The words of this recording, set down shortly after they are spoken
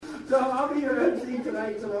So I'll be your MC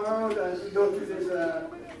tonight, tomorrow, as we go through this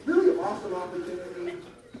really awesome opportunity.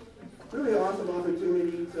 Really awesome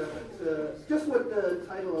opportunity to just what the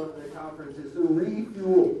title of the conference is, to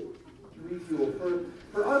refuel. Refuel.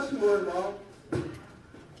 For us who are involved. Just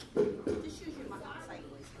use your mic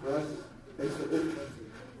sideways. For us, it's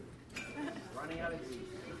Running out of juice.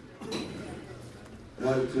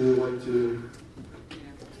 1, 2, 1, 2.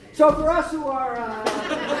 So for us who are,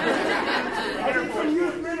 I did some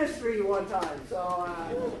youth ministry one time. So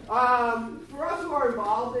for us who are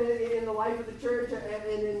involved in the life of the church and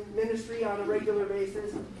in ministry on a regular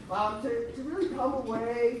basis, to really come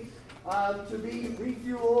away, to be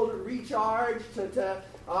refueled, recharged, to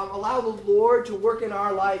allow the Lord to work in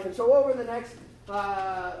our life. And so over the next,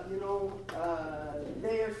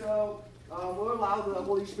 day or so, we'll allow the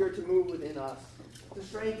Holy Spirit to move within us, to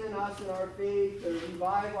strengthen us in our faith, to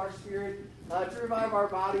revive our spirit, to revive our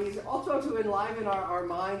bodies, also to enliven our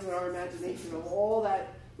minds and our imagination of all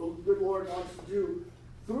that the good Lord wants to do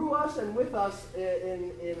through us and with us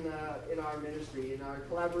in our ministry, in our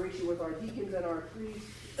collaboration with our deacons and our priests,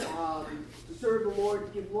 to serve the Lord,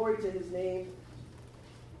 to give glory to His name.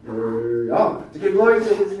 To give glory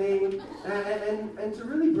to His name, and to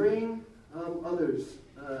really bring others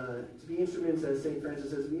to be instruments, as St.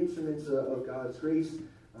 Francis says, to be instruments of God's grace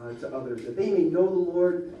to others, that they may know the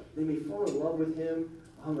Lord, they may fall in love with Him,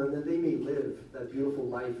 and that they may live that beautiful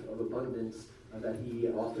life of abundance that He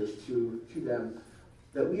offers to them,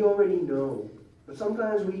 that we already know. But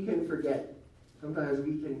sometimes we can forget. Sometimes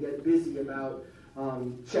we can get busy about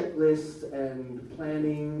checklists and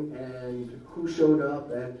planning and who showed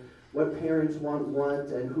up and what parents want what,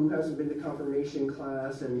 and who hasn't been to confirmation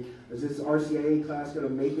class, and is this RCIA class going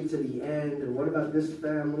to make it to the end, and what about this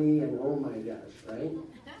family, and oh my gosh, right?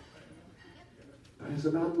 But it's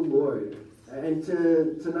about the Lord. And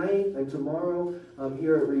tonight and tomorrow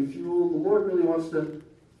here at Refuel, the Lord really wants to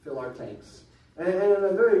fill our tanks. And in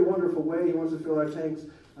a very wonderful way, He wants to fill our tanks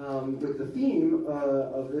with the theme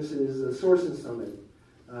of this is the Source and Summit,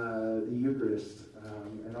 the Eucharist.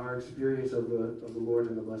 And our experience of the Lord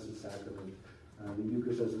and the Blessed Sacrament, the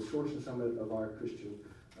Eucharist as the source and summit of our Christian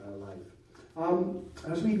life.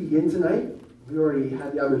 As we begin tonight, we already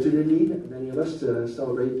had the opportunity, many of us, to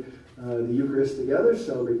celebrate the Eucharist together,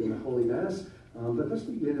 celebrating the Holy Mass. But let's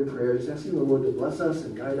begin in prayer, just asking the Lord to bless us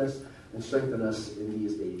and guide us and strengthen us in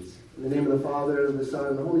these days. In the name of the Father, and the Son,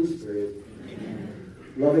 and the Holy Spirit. Amen.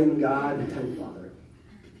 Loving God and Father,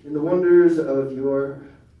 in the wonders of your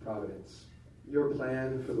providence, your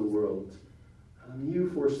plan for the world, you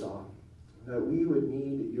foresaw that we would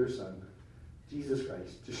need your Son, Jesus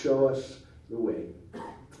Christ, to show us the way.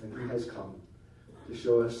 And He has come to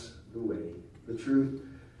show us the way, the truth,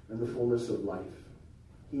 and the fullness of life.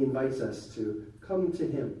 He invites us to come to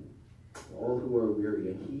Him, all who are weary,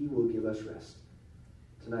 and He will give us rest.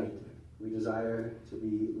 Tonight, we desire to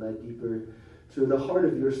be led deeper to the heart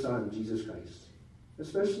of your Son, Jesus Christ,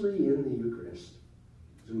 especially in the Eucharist.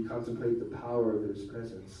 As we contemplate the power of His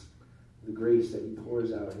presence, the grace that He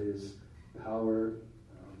pours out, His power,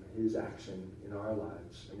 His action in our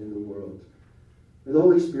lives and in the world. May the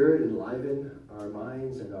Holy Spirit enliven our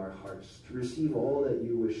minds and our hearts to receive all that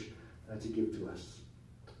you wish to give to us,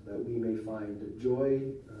 that we may find joy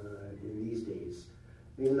in these days,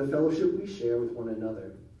 in the fellowship we share with one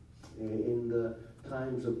another, in the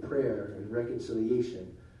times of prayer and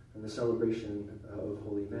reconciliation and the celebration of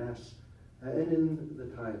Holy Mass, and in the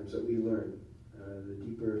times that we learn the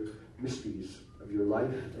deeper mysteries of your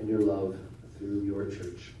life and your love through your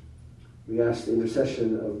church. We ask the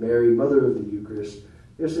intercession of Mary, Mother of the Eucharist.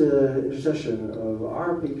 There's an intercession of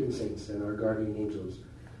our patron saints and our guardian angels,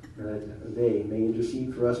 that they may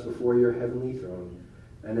intercede for us before your heavenly throne.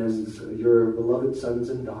 And as your beloved sons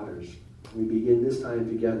and daughters, we begin this time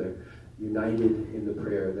together, united in the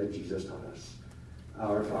prayer that Jesus taught us.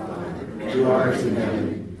 Our Father, who art in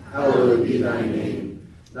heaven, hallowed be thy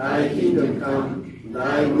name. Thy kingdom come,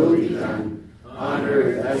 thy will be done, on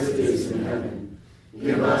earth as it is in heaven.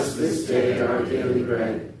 Give us this day our daily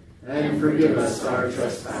bread, and forgive us our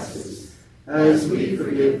trespasses, as we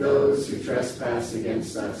forgive those who trespass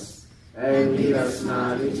against us. And lead us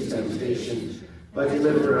not into temptation, but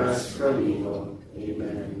deliver us from evil.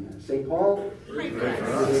 Amen. St. Paul, pray for us. In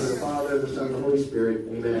the name of the Father, the Son, and the Holy Spirit.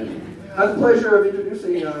 Amen. I have the pleasure of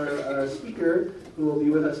introducing our speaker, who will be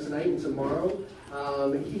with us tonight and tomorrow.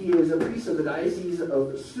 He is a priest of the Diocese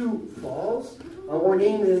of Sioux Falls,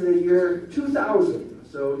 ordained in the year 2000.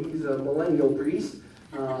 So he's a millennial priest.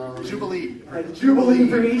 Jubilee. A Jubilee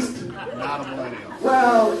priest. Not a millennial.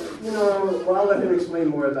 Well, I'll let him explain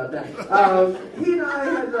more about that. He and I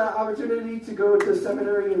had the opportunity to go to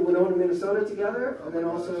seminary in Winona, Minnesota together, and then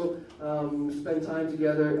also spend time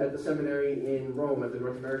together at the seminary in Rome at the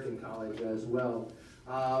North American College as well.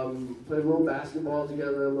 Played a little basketball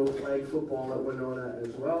together, a little flag football at Winona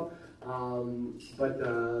as well. But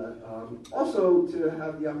also to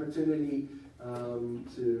have the opportunity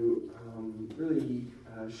to really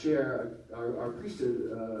share our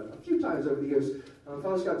priesthood a few times over the years.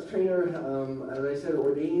 Father Scott's trainer, as I said,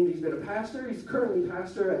 ordained. He's been a pastor. He's currently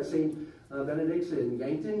pastor at St. Benedict's in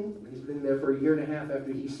Yankton. He's been there for a year and a half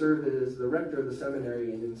after he served as the rector of the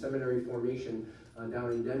seminary and in seminary formation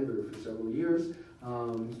down in Denver for several years.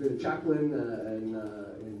 He's been a chaplain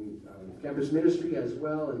in campus ministry as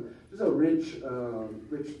well, and just a rich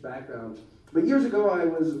background. But years ago, I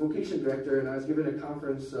was a vocation director, and I was given a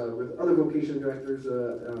conference with other vocation directors,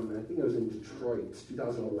 I think it was in Detroit,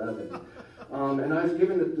 2011. And I was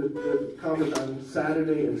given the conference on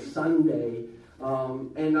Saturday and Sunday,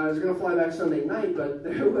 and I was going to fly back Sunday night, but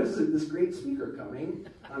there was this great speaker coming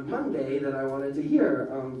on Monday that I wanted to hear,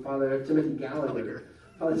 Father Timothy Gallagher.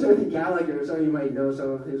 Father Timothy Gallagher, some of you might know some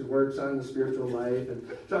of his works on the spiritual life. And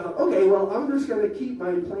so I thought, okay, well, I'm just going to keep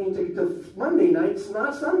my plane ticket to Monday nights,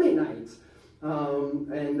 not Sunday nights. So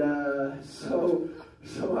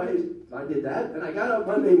I did that, and I got up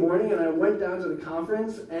Monday morning, and I went down to the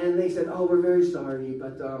conference, and they said, oh, we're very sorry,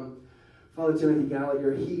 but Father Timothy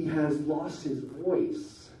Gallagher, he has lost his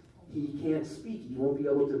voice. He can't speak. He won't be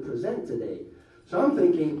able to present today. So I'm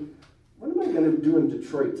thinking, what am I going to do in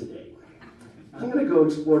Detroit today? I'm going to go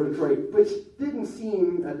explore Detroit, which didn't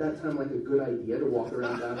seem at that time like a good idea to walk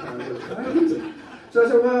around downtown Detroit. So I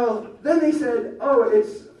said, well, then they said, oh,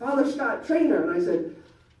 it's Father Scott Trainer. And I said,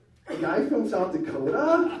 a guy from South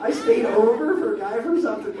Dakota? I stayed over for a guy from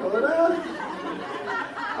South Dakota?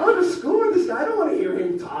 I went to school with this guy. I don't want to hear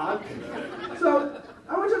him talk. So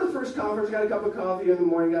I went to the first conference, got a cup of coffee in the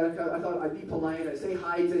morning. I thought I'd be polite. I'd say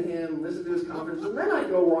hi to him, listen to his conference, and then I'd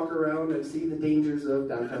go walk around and see the dangers of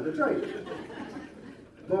downtown Detroit.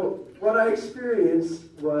 But what I experienced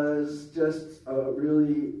was just a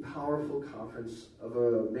really powerful conference of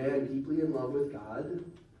a man deeply in love with God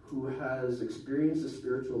who has experienced a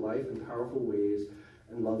spiritual life in powerful ways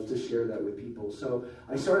and loves to share that with people. So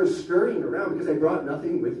I started scurrying around because I brought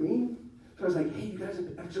nothing with me. So I was like, hey, you guys have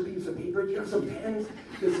an extra piece of paper? Do you have some pens?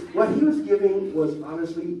 Because what he was giving was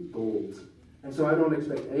honestly gold. And so I don't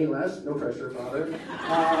expect any less. No pressure, Father.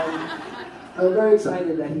 I'm very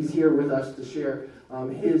excited that he's here with us to share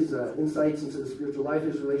his insights into the spiritual life,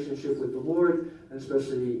 his relationship with the Lord, and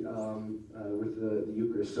especially with the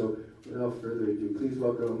Eucharist. So without further ado, please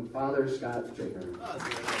welcome Father Scott Trainer.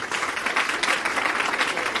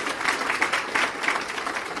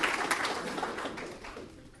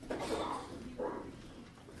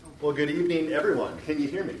 Well, good evening, everyone. Can you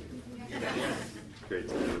hear me? Yes. Great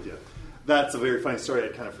to be with you. That's a very funny story.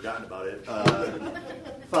 I'd kind of forgotten about it.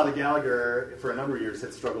 Father Gallagher, for a number of years,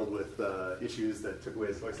 had struggled with issues that took away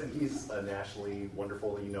his voice, and he's a nationally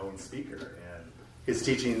wonderfully known speaker. And his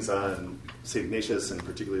teachings on St. Ignatius, and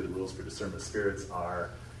particularly the rules for discernment of spirits,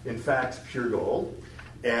 are, in fact, pure gold.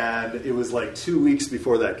 And it was like 2 weeks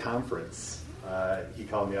before that conference, he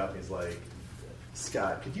called me up, and he's like,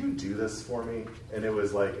 Scott, could you do this for me? And it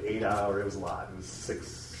was like 8 hours, it was a lot. It was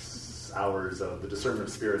 6 hours of the discernment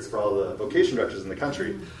of spirits for all the vocation directors in the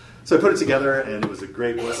country. So I put it together, and it was a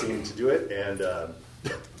great blessing to do it, and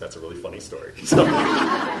that's a really funny story. So,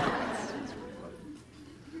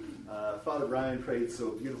 Father Brian prayed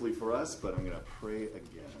so beautifully for us, but I'm going to pray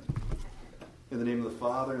again. In the name of the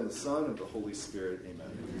Father, and the Son, and the Holy Spirit,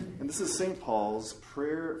 amen. And this is St. Paul's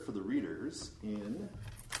prayer for the readers in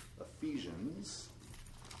Ephesians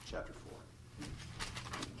chapter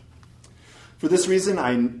 4.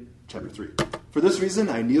 Chapter 3. For this reason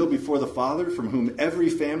I kneel before the Father, from whom every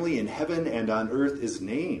family in heaven and on earth is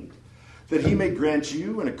named, that he may grant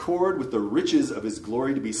you, in accord with the riches of his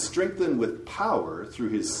glory, to be strengthened with power through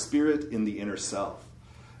his Spirit in the inner self,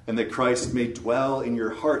 and that Christ may dwell in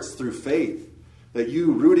your hearts through faith, that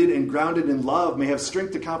you, rooted and grounded in love, may have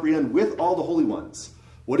strength to comprehend with all the holy ones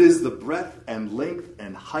what is the breadth and length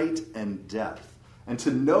and height and depth, and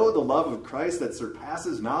to know the love of Christ that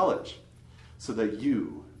surpasses knowledge, so that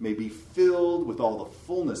you may be filled with all the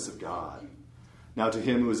fullness of God. Now to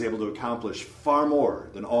him who is able to accomplish far more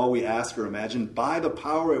than all we ask or imagine by the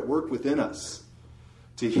power at work within us,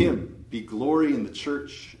 to him be glory in the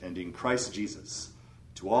church and in Christ Jesus,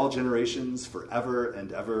 to all generations forever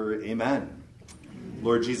and ever. Amen.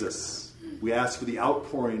 Lord Jesus, we ask for the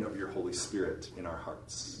outpouring of your Holy Spirit in our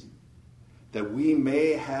hearts. that we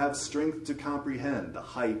may have strength to comprehend the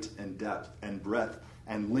height and depth and breadth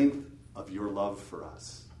and length of your love for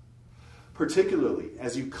us. Particularly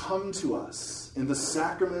as you come to us in the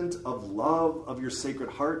sacrament of love of your Sacred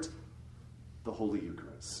Heart, the Holy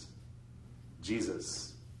Eucharist.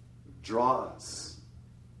 Jesus, draw us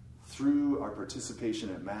through our participation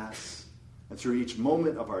at Mass and through each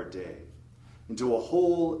moment of our day into a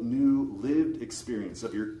whole new lived experience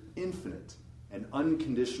of your infinite and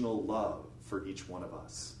unconditional love for each one of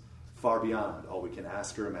us, far beyond all we can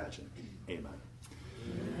ask or imagine. Amen.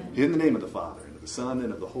 Amen. In the name of the Father, and of the Son,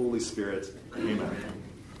 and of the Holy Spirit. Amen.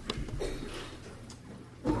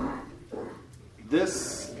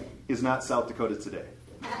 This is not South Dakota today.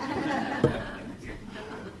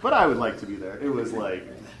 But I would like to be there. It was like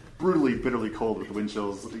brutally, bitterly cold with the wind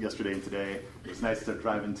chills yesterday and today. It was nice to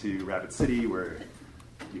drive into Rapid City where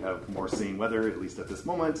you have more sane weather, at least at this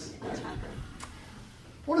moment.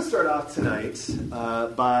 I want to start off tonight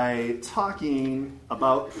by talking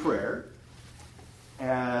about prayer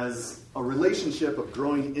as a relationship of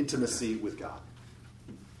growing intimacy with God.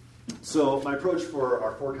 So my approach for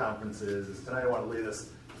our 4 conferences is tonight I want to lay this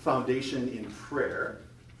foundation in prayer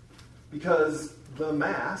because the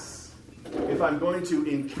Mass, if I'm going to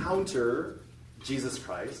encounter Jesus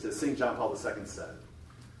Christ, as St. John Paul II said,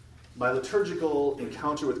 my liturgical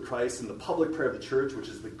encounter with Christ in the public prayer of the Church, which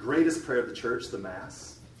is the greatest prayer of the Church, the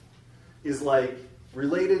Mass, is like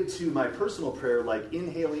related to my personal prayer like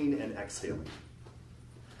inhaling and exhaling.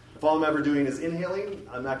 If all I'm ever doing is inhaling,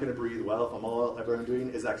 I'm not going to breathe well. If all ever I'm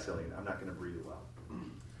doing is exhaling, I'm not going to breathe well.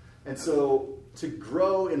 And so to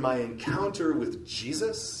grow in my encounter with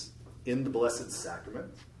Jesus in the Blessed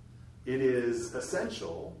Sacrament, it is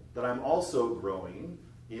essential that I'm also growing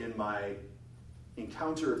in my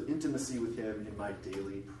encounter of intimacy with him in my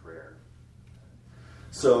daily prayer.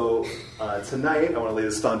 So tonight I want to lay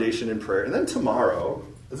this foundation in prayer. And then tomorrow,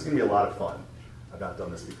 this is going to be a lot of fun. I've not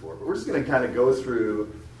done this before. But we're just going to kind of go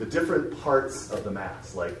through the different parts of the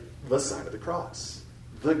Mass, like the sign of the cross,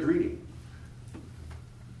 the greeting,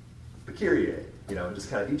 the Kyrie, just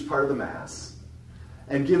kind of each part of the Mass,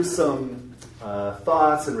 and give some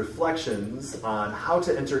thoughts and reflections on how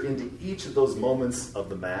to enter into each of those moments of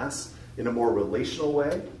the Mass in a more relational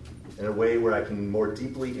way, in a way where I can more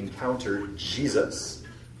deeply encounter Jesus,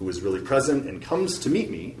 who is really present and comes to meet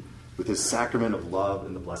me with his sacrament of love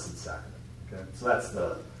in the Blessed Sacrament. Okay? So that's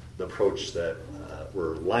the approach that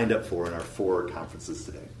we're lined up for in our 4 conferences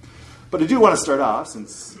today. But I do want to start off,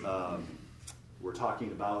 since we're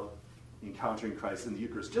talking about encountering Christ in the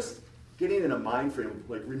Eucharist, just getting in a mind frame,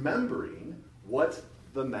 like remembering what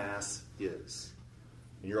the Mass is.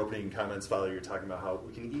 In your opening comments, Father, you're talking about how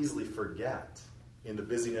we can easily forget in the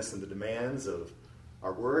busyness and the demands of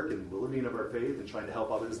our work and the living of our faith and trying to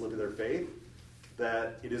help others live their faith,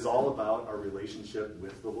 that it is all about our relationship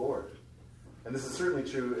with the Lord. And this is certainly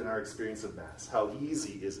true in our experience of Mass. How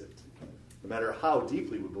easy is it, no matter how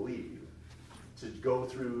deeply we believe, to go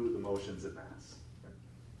through the motions at Mass?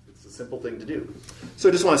 It's a simple thing to do. So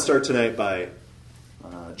I just want to start tonight by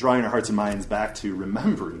drawing our hearts and minds back to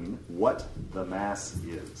remembering what the Mass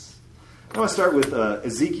is. I want to start with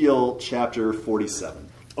Ezekiel chapter 47.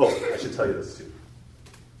 Oh, I should tell you this too.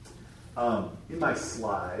 In my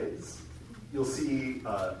slides, you'll see,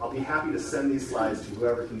 I'll be happy to send these slides to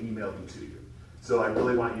whoever can email them to you. So I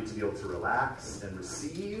really want you to be able to relax and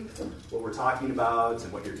receive what we're talking about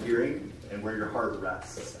and what you're hearing and where your heart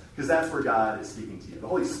rests. Because that's where God is speaking to you. The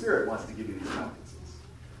Holy Spirit wants to give you these conferences.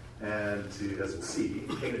 And to, as we'll see,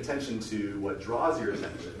 paying attention to what draws your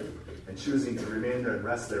attention and choosing to remain there and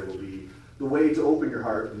rest there will be the way to open your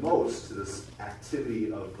heart most to this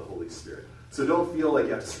activity of the Holy Spirit. So don't feel like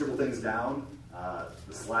you have to scribble things down.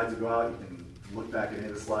 The slides will go out. You can look back at any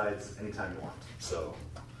of the slides anytime you want. So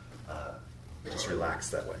just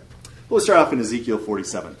relax that way. We'll start off in Ezekiel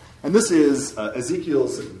 47. And this is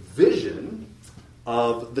Ezekiel's vision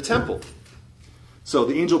of the temple. So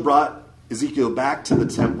the angel brought Ezekiel back to the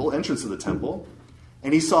temple, entrance of the temple,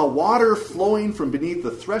 and he saw water flowing from beneath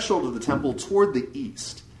the threshold of the temple toward the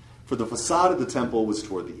east, for the facade of the temple was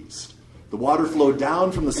toward the east. The water flowed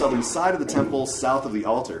down from the southern side of the temple, south of the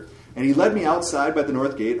altar, and he led me outside by the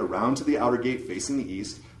north gate, around to the outer gate facing the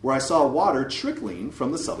east, where I saw water trickling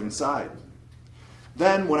from the southern side.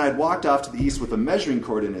 Then, when I had walked off to the east with a measuring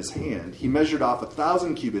cord in his hand, he measured off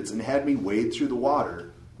 1,000 cubits and had me wade through the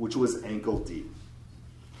water, which was ankle deep.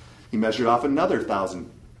 He measured off another 1,000,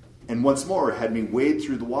 and once more had me wade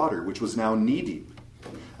through the water, which was now knee deep.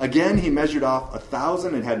 Again he measured off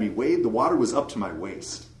 1,000 and had me wade. The water was up to my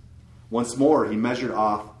waist. Once more he measured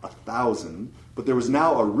off 1,000, but But there was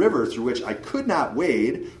now a river through which I could not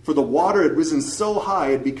wade, for the water had risen so high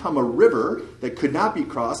it had become a river that could not be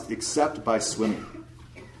crossed except by swimming.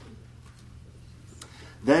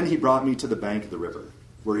 Then he brought me to the bank of the river,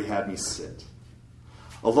 where he had me sit.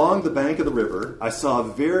 Along the bank of the river, I saw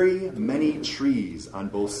very many trees on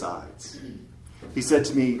both sides. He said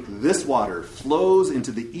to me, "This water flows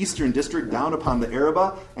into the eastern district down upon the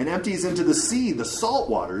Arabah and empties into the sea, the salt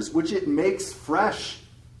waters, which it makes fresh.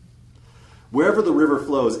 Wherever the river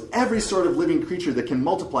flows, every sort of living creature that can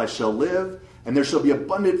multiply shall live, and there shall be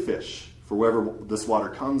abundant fish. For wherever this water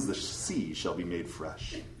comes, the sea shall be made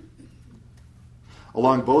fresh."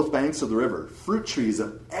 Along both banks of the river, fruit trees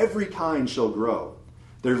of every kind shall grow.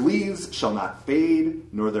 Their leaves shall not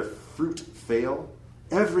fade, nor their fruit fail.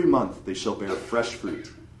 Every month they shall bear fresh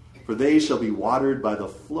fruit, for they shall be watered by the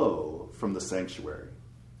flow from the sanctuary.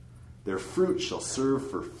 Their fruit shall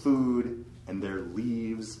serve for food, and their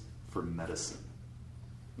leaves for medicine.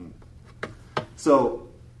 So,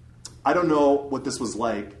 I don't know what this was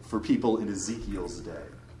like for people in Ezekiel's day.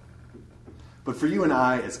 But for you and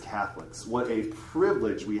I as Catholics, what a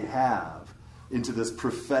privilege we have into this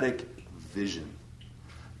prophetic vision.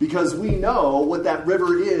 Because we know what that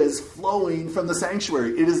river is flowing from the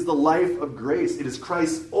sanctuary. It is the life of grace. It is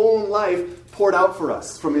Christ's own life poured out for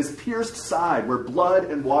us from his pierced side where blood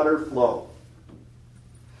and water flow.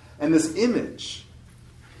 And this image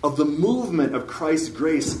of the movement of Christ's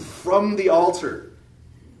grace from the altar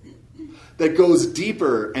that goes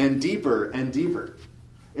deeper and deeper and deeper.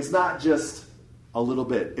 It's not just a little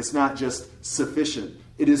bit. It's not just sufficient.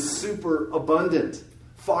 It is super abundant.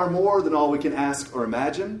 Far more than all we can ask or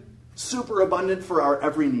imagine. Super abundant for our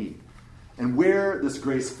every need. And where this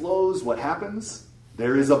grace flows, what happens?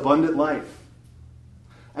 There is abundant life.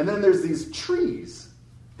 And then there's these trees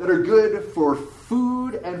that are good for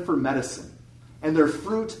food and for medicine. And their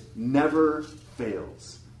fruit never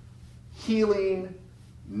fails. Healing,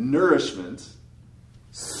 nourishment,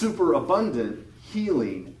 super abundant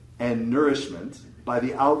healing and nourishment by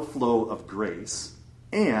the outflow of grace,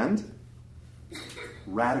 and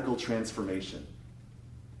radical transformation.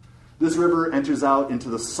 This river enters out into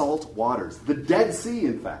the salt waters, the Dead Sea,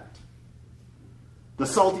 in fact. The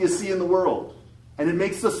saltiest sea in the world. And it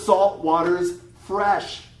makes the salt waters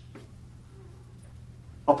fresh.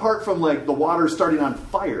 Apart from like the water starting on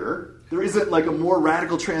fire, there isn't like a more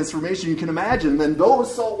radical transformation you can imagine than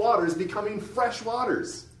those salt waters becoming fresh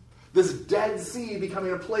waters. This Dead Sea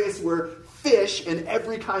becoming a place where fish and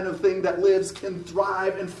every kind of thing that lives can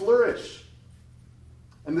thrive and flourish.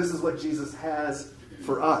 And this is what Jesus has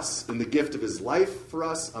for us in the gift of his life for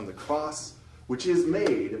us on the cross, which is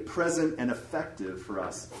made present and effective for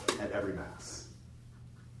us at every Mass.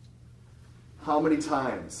 How many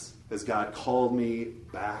times has God called me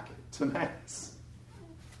back to Mass?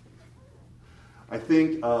 I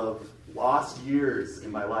think of lost years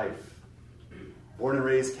in my life. Born and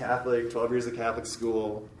raised Catholic, 12 years of Catholic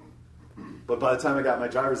school. But by the time I got my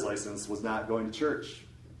driver's license, was not going to church.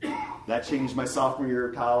 That changed my sophomore year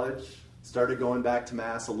of college. Started going back to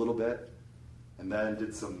Mass a little bit. And then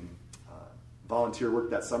did some volunteer work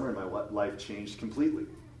that summer, and my life changed completely.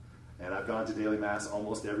 And I've gone to daily Mass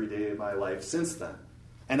almost every day of my life since then.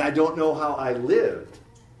 And I don't know how I lived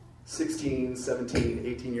 16, 17,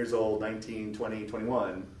 18 years old, 19, 20,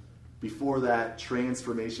 21, before that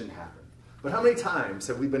transformation happened. But how many times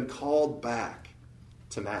have we been called back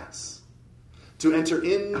to Mass? To enter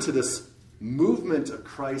into this movement of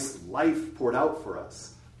Christ's life poured out for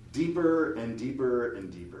us, deeper and deeper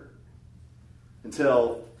and deeper,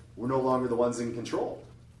 until we're no longer the ones in control,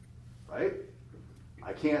 right?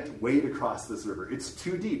 I can't wade across this river. It's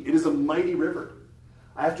too deep. It is a mighty river.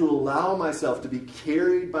 I have to allow myself to be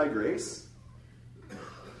carried by grace,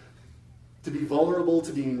 to be vulnerable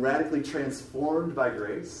to being radically transformed by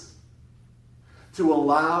grace, to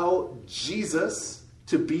allow Jesus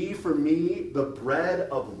to be for me the bread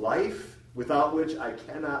of life without which I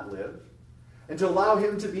cannot live, and to allow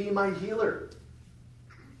him to be my healer.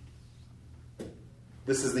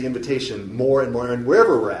 This is the invitation more and more, and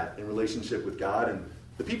wherever we're at in relationship with God and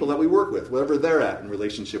the people that we work with, wherever they're at in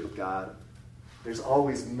relationship with God, there's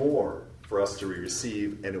always more for us to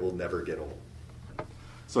receive, and it will never get old.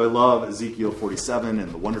 So I love Ezekiel 47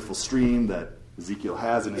 and the wonderful stream that Ezekiel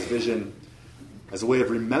has in his vision as a way of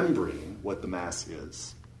remembering what the Mass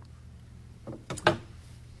is.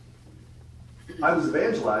 I was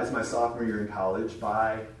evangelized my sophomore year in college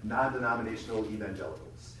by non-denominational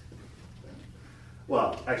evangelicals.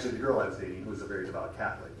 Well, actually, the girl I was dating was a very devout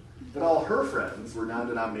Catholic. But all her friends were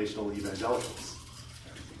non-denominational evangelicals.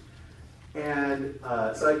 And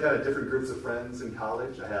so I had different groups of friends in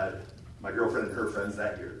college. I had my girlfriend and her friends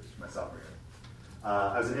that year, my sophomore year.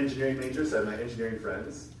 I was an engineering major, so I had my engineering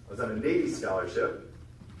friends. I was on a Navy scholarship.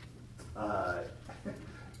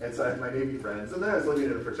 And so I had my Navy friends. And then I was living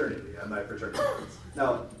in a fraternity. I had my fraternity friends.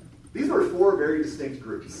 Now, these were 4 very distinct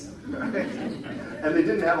groups. Right? And they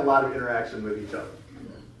didn't have a lot of interaction with each other.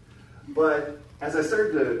 But as I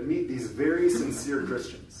started to meet these very sincere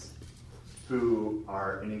Christians who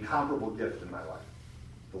are an incomparable gift in my life,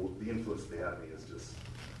 the influence they have on me is just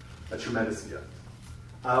a tremendous gift.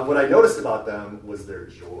 What I noticed about them was their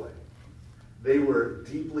joy. They were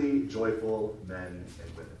deeply joyful men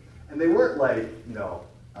and women. And they weren't like,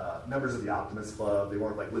 members of the Optimist Club. They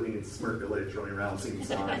weren't like living in Smurf Village, running around singing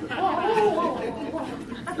songs.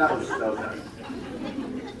 That was not it.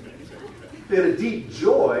 They had a deep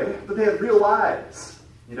joy, but they had real lives,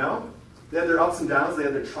 They had their ups and downs, they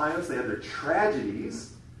had their triumphs, they had their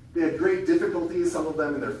tragedies. They had great difficulties, some of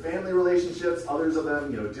them in their family relationships, others of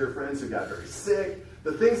them, dear friends who got very sick,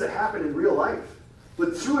 the things that happen in real life.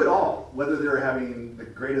 But through it all, whether they were having the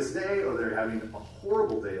greatest day or they were having a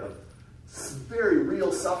horrible day of very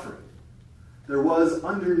real suffering, there was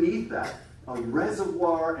underneath that a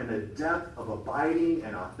reservoir and a depth of abiding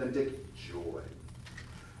and authentic joy.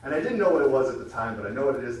 And I didn't know what it was at the time, but I know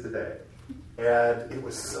what it is today. And it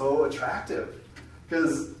was so attractive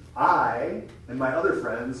because I and my other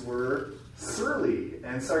friends were surly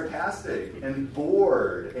and sarcastic and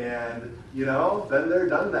bored and, been there,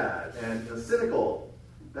 done that, and cynical,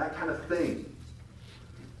 that kind of thing,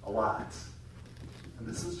 a lot. And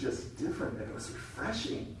this was just different, and it was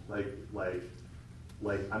refreshing. Like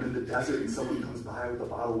I'm in the desert and someone comes by with a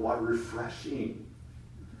bottle of water, refreshing.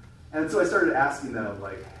 And so I started asking them,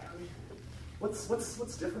 what's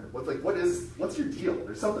different? What's your deal?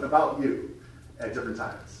 There's something about you at different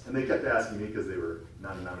times. And they kept asking me because they were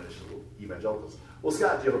non-denominational evangelicals. Well,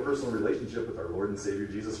 Scott, do you have a personal relationship with our Lord and Savior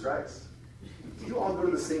Jesus Christ? Do you all go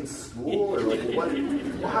to the same school? Or what?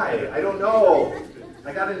 Why? I don't know.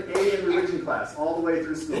 I got an A in religion class all the way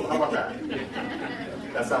through school. How about that?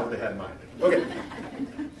 That's not what they had in mind. Okay.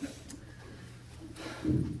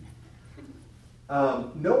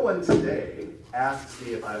 No one today asks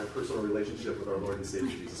me if I have a personal relationship with our Lord and Savior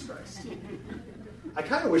Jesus Christ. I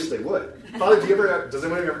kind of wish they would. Father, does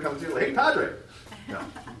anyone ever come to you like, hey, Padre? No.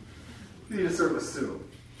 You just sort of assume.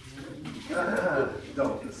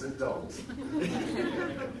 Don't.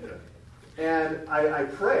 And I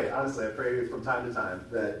pray, honestly, I pray from time to time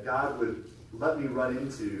that God would let me run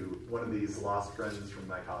into one of these lost friends from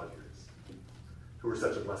my college years who were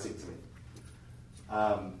such a blessing to me.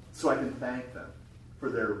 So I can thank them for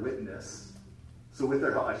their witness. So with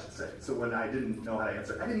their help, I should say. So when I didn't know how to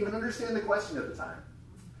answer, I didn't even understand the question at the time.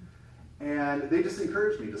 And they just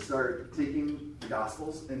encouraged me to start taking the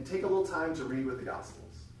Gospels and take a little time to read with the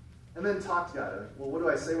Gospels. And then talk to God. Well, what do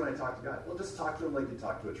I say when I talk to God? Well, just talk to him like you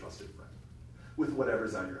talk to a trusted friend, with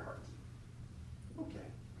whatever's on your heart. Okay.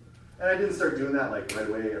 And I didn't start doing that right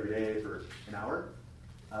away every day for an hour.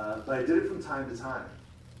 But I did it from time to time.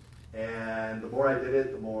 And the more I did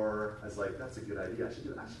it, the more I was like, that's a good idea. I should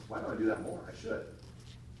do it. Why don't I do that more? I should.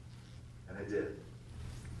 And I did.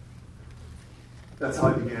 That's how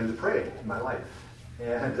I began to pray in my life.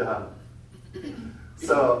 And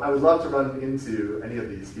so I would love to run into any of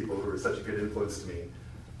these people who are such a good influence to me,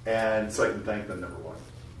 and so I can thank them, number one.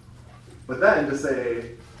 But then to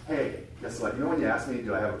say, hey, guess what? When you ask me,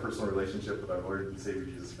 do I have a personal relationship with our Lord and Savior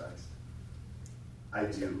Jesus Christ? I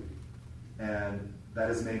do. And that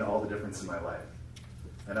has made all the difference in my life.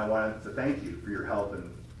 And I wanted to thank you for your help in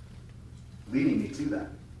leading me to that.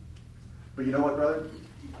 But you know what, brother?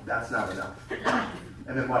 That's not enough.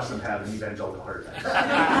 And then watch them have an evangelical heart attack.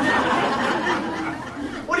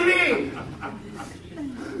 What do you mean?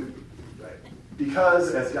 Right.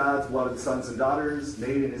 Because as God's beloved sons and daughters,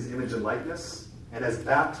 made in his image and likeness, and as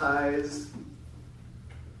baptized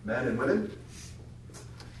men and women,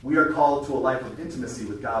 we are called to a life of intimacy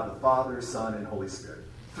with God the Father, Son, and Holy Spirit,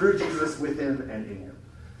 through Jesus, with him, and in him.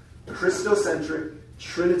 Christocentric,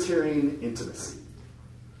 Trinitarian intimacy.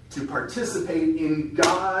 To participate in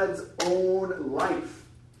God's own life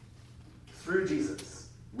through Jesus,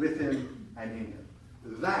 with him, and in him.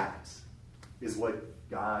 That is what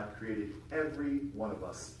God created every one of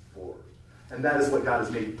us for. And that is what God has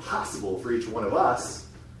made possible for each one of us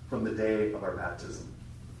from the day of our baptism.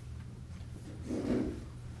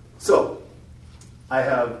 So,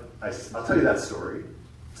 I'll tell you that story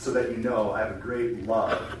so that you know I have a great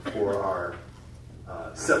love for our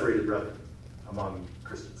separated brethren among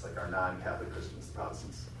Christians, like our non-Catholic Christians, the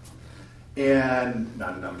Protestants, and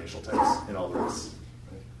non-denominational types in all the rest.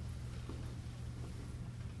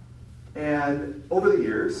 And over the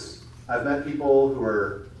years, I've met people who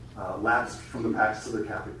are lapsed from the practice of their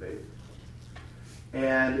Catholic faith.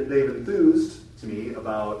 And they've enthused to me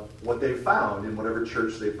about what they've found in whatever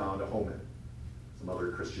church they found a home in, some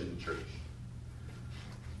other Christian church.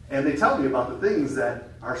 And they tell me about the things that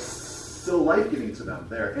are so life-giving to them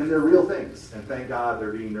there, and they're real things, and thank God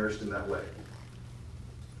they're being nourished in that way.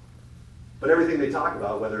 But everything they talk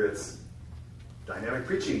about, whether it's dynamic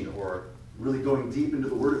preaching, or really going deep into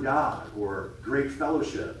the Word of God, or great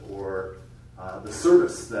fellowship, or the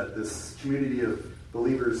service that this community of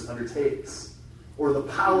believers undertakes, or the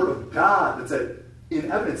power of God that's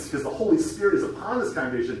in evidence because the Holy Spirit is upon this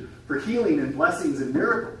congregation for healing and blessings and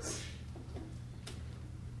miracles.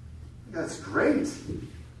 That's great.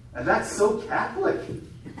 And that's so Catholic.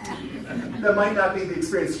 That might not be the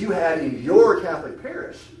experience you had in your Catholic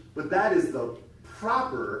parish, but that is the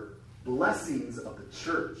proper blessings of the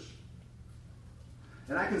church.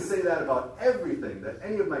 And I can say that about everything that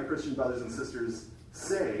any of my Christian brothers and sisters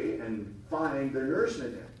say and find their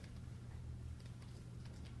nourishment in.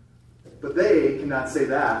 But they cannot say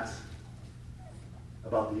that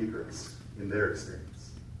about the Eucharist in their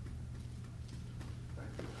experience.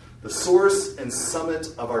 The source and summit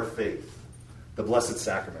of our faith, the Blessed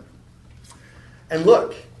Sacrament. And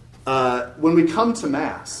look, when we come to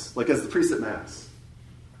Mass, like as the priest at Mass,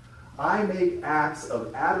 I make acts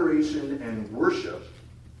of adoration and worship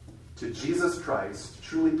to Jesus Christ,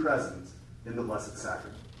 truly present in the Blessed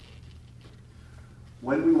Sacrament.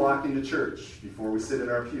 When we walk into church, before we sit in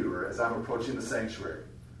our pew, or as I'm approaching the sanctuary,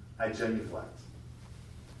 I genuflect.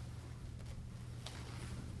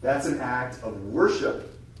 That's an act of worship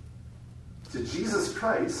to Jesus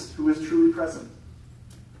Christ, who is truly present.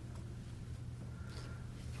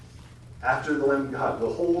 After the Lamb of God,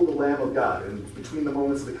 behold the Lamb of God, and between the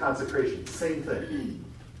moments of the consecration, same thing.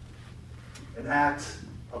 An act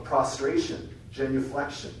of prostration,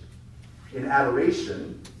 genuflection, in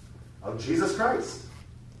adoration of Jesus Christ.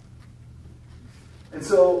 And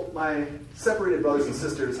so my separated brothers and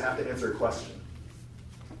sisters have to answer a question.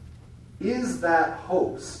 Is that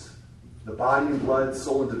host the body and blood,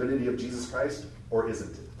 soul and divinity of Jesus Christ, or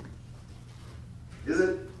isn't it? Is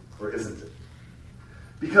it or isn't it?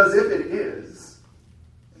 Because if it is,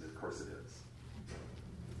 and of course it is,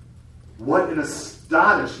 what an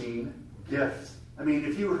astonishing gift. I mean,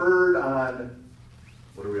 if you heard on,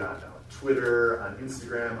 what are we on now? Twitter, on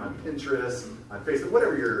Instagram, on Pinterest, on Facebook,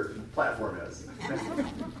 whatever your platform is,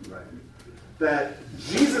 right? That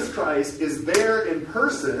Jesus Christ is there in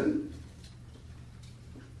person,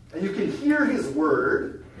 and you can hear his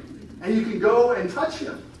word, and you can go and touch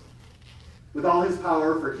him with all his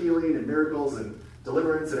power for healing and miracles and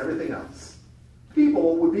deliverance and everything else.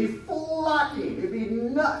 People would be flocking. It'd be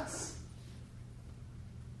nuts.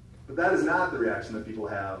 But that is not the reaction that people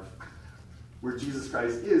have where Jesus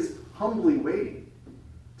Christ is humbly waiting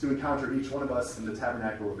to encounter each one of us in the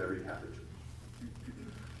tabernacle of every Catholic church.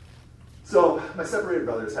 So my separated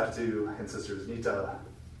brothers and sisters need to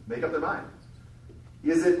make up their mind.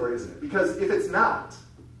 Is it or isn't it? Because if it's not,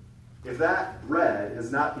 if that bread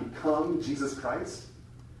has not become Jesus Christ,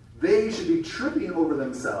 they should be tripping over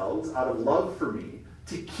themselves out of love for me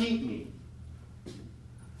to keep me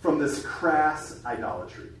from this crass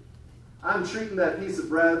idolatry. I'm treating that piece of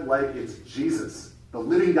bread like it's Jesus, the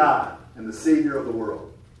living God and the Savior of the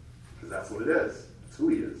world. Because that's what it is. That's who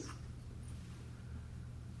he is.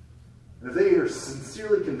 And if they are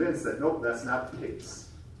sincerely convinced that, nope, that's not the case,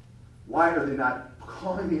 why are they not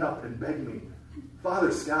calling me up and begging me,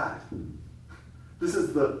 Father Scott, this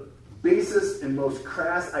is the basest and most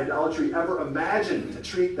crass idolatry ever imagined, to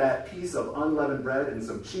treat that piece of unleavened bread and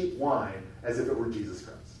some cheap wine as if it were Jesus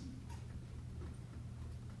Christ.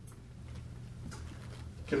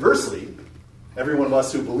 Conversely, every one of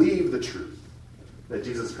us who believe the truth that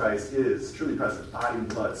Jesus Christ is truly present, body and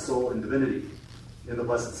blood, soul and divinity in the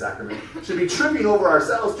Blessed Sacrament, should be tripping over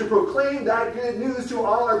ourselves to proclaim that good news to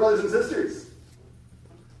all our brothers and sisters.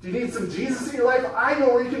 Do you need some Jesus in your life? I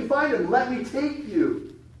know where you can find him. Let me take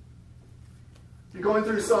you. If you're going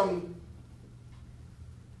through some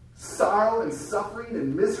sorrow and suffering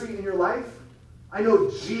and misery in your life, I know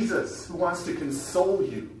Jesus who wants to console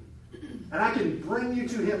you. And I can bring you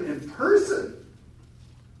to him in person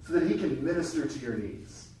so that he can minister to your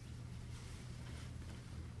needs.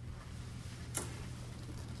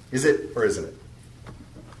 Is it or isn't it?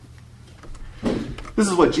 This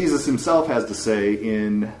is what Jesus himself has to say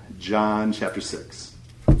in John chapter 6,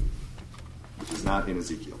 which is not in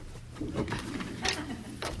Ezekiel. Okay.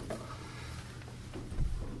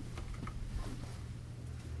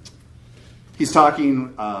 He's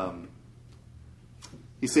talking,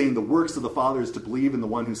 he's saying the works of the Father is to believe in the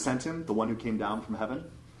one who sent him, the one who came down from heaven.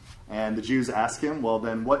 And the Jews ask him, well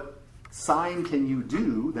then what sign can you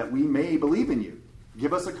do that we may believe in you?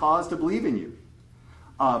 Give us a cause to believe in you.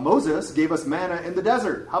 Moses gave us manna in the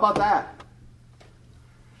desert. How about that?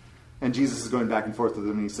 And Jesus is going back and forth with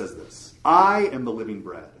them, and he says this: I am the living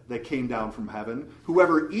bread that came down from heaven.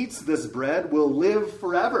 Whoever eats this bread will live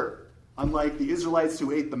forever. Unlike the Israelites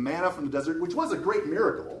who ate the manna from the desert, which was a great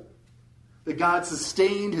miracle, that God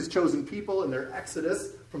sustained his chosen people in their exodus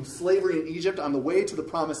from slavery in Egypt on the way to the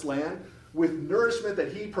promised land with nourishment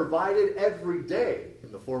that he provided every day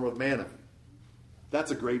in the form of manna.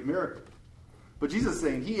 That's a great miracle. But Jesus is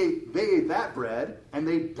saying they ate that bread and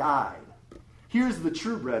they died. Here's the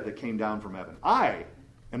true bread that came down from heaven. I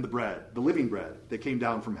am the bread, the living bread that came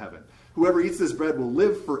down from heaven. Whoever eats this bread will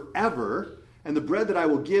live forever, and the bread that I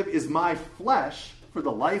will give is my flesh for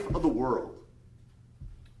the life of the world.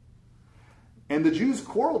 And the Jews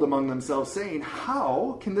quarreled among themselves, saying,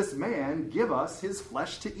 how can this man give us his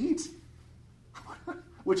flesh to eat?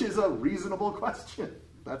 Which is a reasonable question.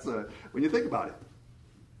 When you think about it.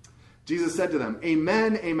 Jesus said to them,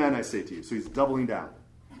 amen, amen, I say to you. So he's doubling down.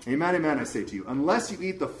 Amen, amen, I say to you. Unless you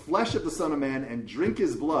eat the flesh of the Son of Man and drink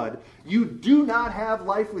his blood, you do not have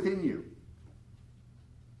life within you.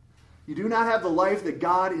 You do not have the life that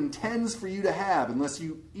God intends for you to have unless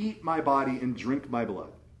you eat my body and drink my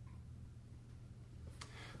blood.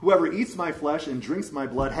 Whoever eats my flesh and drinks my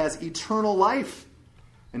blood has eternal life,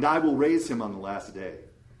 and I will raise him on the last day.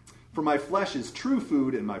 For my flesh is true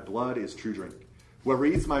food, and my blood is true drink. Whoever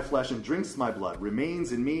eats my flesh and drinks my blood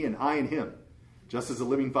remains in me, and I in him. Just as the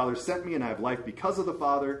living Father sent me, and I have life because of the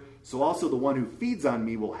Father, so also the one who feeds on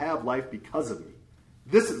me will have life because of me.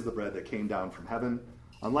 This is the bread that came down from heaven.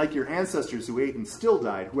 Unlike your ancestors who ate and still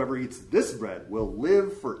died, whoever eats this bread will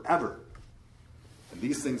live forever. And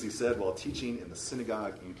these things he said while teaching in the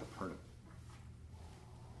synagogue in Capernaum.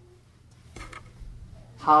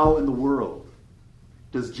 How in the world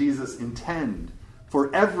does Jesus intend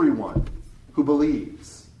for everyone who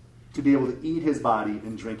believes to be able to eat his body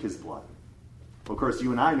and drink his blood? Well, of course,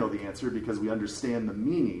 you and I know the answer because we understand the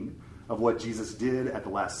meaning of what Jesus did at the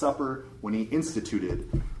Last Supper when he instituted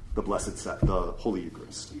the the Holy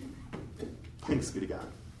Eucharist. Thanks be to God.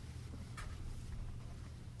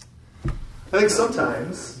 I think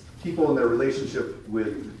sometimes people in their relationship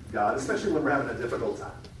with God, especially when we're having a difficult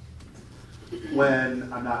time,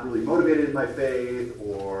 when I'm not really motivated in my faith,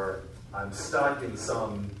 or I'm stuck in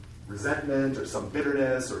some resentment or some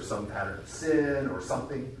bitterness or some pattern of sin or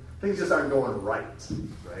something, things just aren't going right?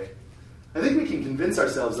 I think we can convince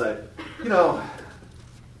ourselves that,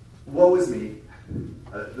 woe is me.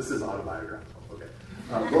 This is autobiographical,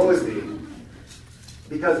 okay. Woe is me.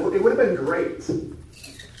 Because it would have been great.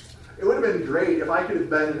 It would have been great if I could have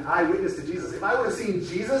been an eyewitness to Jesus. If I would have seen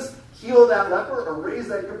Jesus heal that leper or raise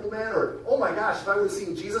that crippled man, or, oh my gosh, if I would have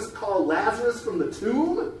seen Jesus call Lazarus from the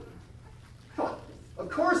tomb, of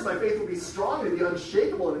course my faith would be strong and it'd be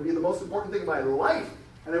unshakable and it'd be the most important thing in my life.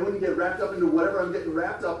 And I wouldn't get wrapped up into whatever I'm getting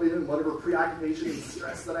wrapped up in and whatever preoccupation and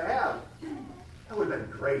stress that I have. That would have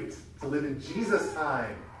been great to live in Jesus'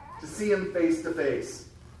 time, to see him face to face.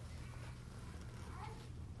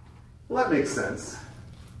 Well, that makes sense.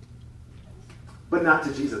 But not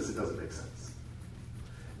to Jesus, it doesn't make sense.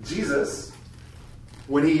 Jesus,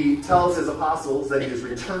 when he tells his apostles that he is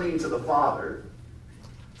returning to the Father,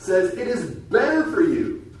 says, it is better for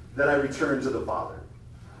you that I return to the Father.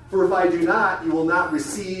 For if I do not, you will not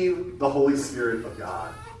receive the Holy Spirit of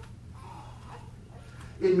God.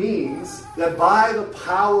 It means that by the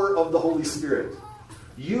power of the Holy Spirit,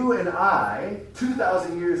 you and I,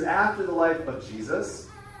 2,000 years after the life of Jesus,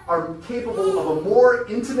 are capable of a more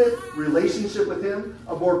intimate relationship with him,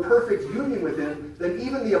 a more perfect union with him, than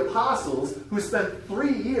even the apostles who spent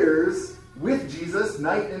 3 years with Jesus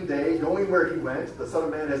night and day, going where he went. The Son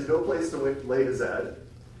of Man has no place to lay his head.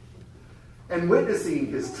 And witnessing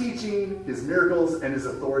his teaching, his miracles, and his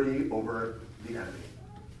authority over the enemy.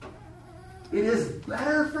 It is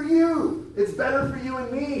better for you. It's better for you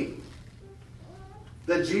and me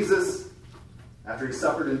that Jesus, after he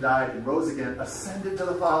suffered and died and rose again, ascended to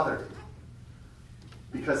the Father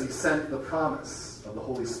because he sent the promise of the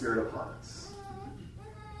Holy Spirit upon us.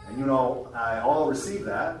 And I all received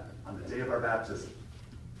that on the day of our baptism.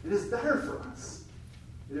 It is better for us.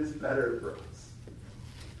 It is better for us.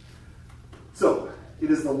 So,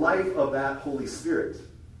 it is the life of that Holy Spirit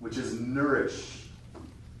which is nourished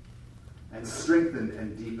and strengthened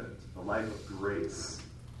and deepened, the life of grace,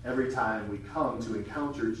 every time we come to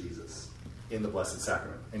encounter Jesus in the Blessed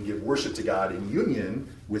Sacrament and give worship to God in union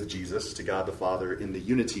with Jesus, to God the Father, in the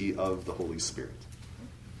unity of the Holy Spirit.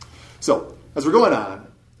 So, as we're going on,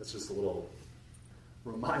 that's just a little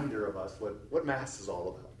reminder of us what Mass is all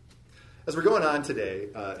about. As we're going on today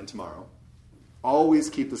and tomorrow, always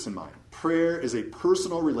keep this in mind. Prayer is a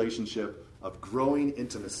personal relationship of growing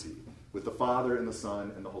intimacy with the Father and the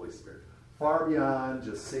Son and the Holy Spirit. Far beyond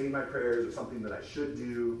just saying my prayers or something that I should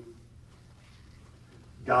do.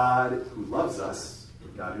 God who loves us,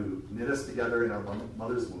 God who knit us together in our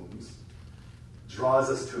mother's wombs, draws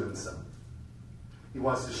us to himself. He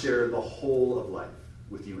wants to share the whole of life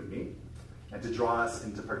with you and me, and to draw us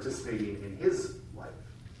into participating in his life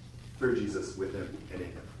through Jesus, with him, and in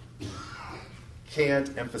him.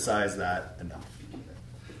 Can't emphasize that enough.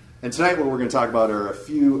 And tonight what we're going to talk about are a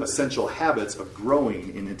few essential habits of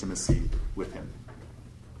growing in intimacy with him.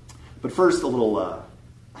 But first, a little,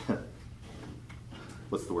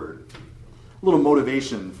 what's the word? A little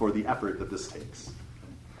motivation for the effort that this takes.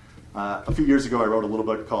 A few years ago, I wrote a little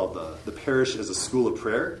book called The Parish as a School of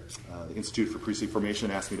Prayer. The Institute for Priestly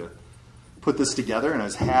Formation asked me to put this together, and I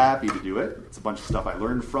was happy to do it. It's a bunch of stuff I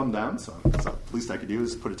learned from them, so the least I could do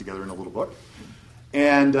is put it together in a little book.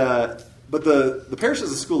 And but the Parish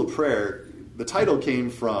as a School of Prayer, the title came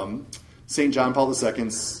from St. John Paul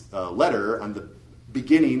II's letter on the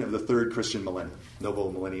beginning of the third Christian millennium, Novo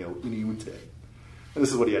Millennio Uniunte. And this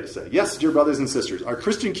is what he had to say. Yes, dear brothers and sisters, our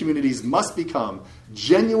Christian communities must become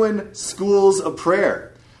genuine schools of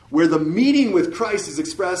prayer, where the meeting with Christ is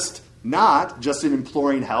expressed not just in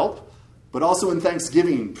imploring help, but also in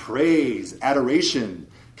thanksgiving, praise, adoration,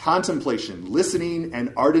 contemplation, listening,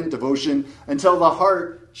 and ardent devotion until the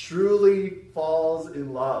heart truly falls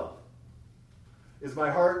in love. Is my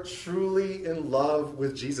heart truly in love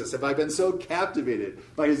with Jesus? Have I been so captivated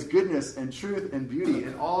by his goodness and truth and beauty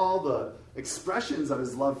and all the expressions of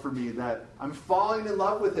his love for me that I'm falling in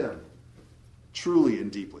love with him truly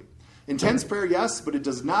and deeply? Intense prayer, yes, but it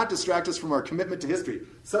does not distract us from our commitment to history.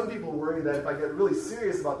 Some people worry that if I get really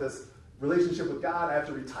serious about this relationship with God, I have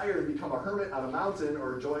to retire and become a hermit on a mountain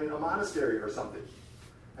or join a monastery or something.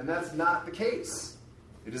 And that's not the case.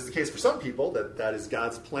 It is the case for some people that is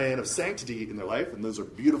God's plan of sanctity in their life, and those are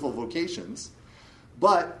beautiful vocations.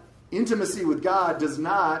 But intimacy with God does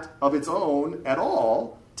not, of its own at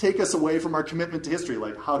all, take us away from our commitment to history,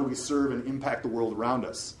 like how do we serve and impact the world around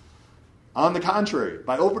us. On the contrary,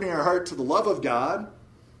 by opening our heart to the love of God,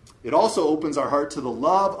 it also opens our heart to the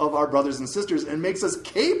love of our brothers and sisters and makes us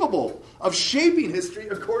capable of shaping history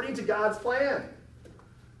according to God's plan.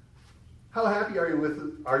 How happy are you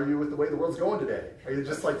with the way the world's going today? Are you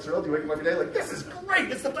just like thrilled? You wake up every day like, this is great.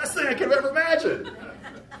 It's the best thing I could have ever imagined.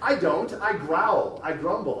 I don't. I growl. I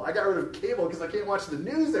grumble. I got rid of cable because I can't watch the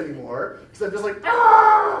news anymore because I'm just like,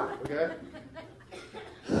 ah! Okay?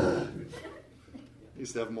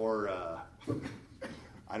 Used to have more,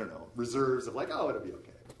 I don't know, reserves of like, oh, it'll be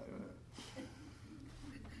okay.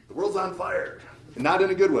 The world's on fire. Not in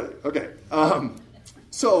a good way. Okay.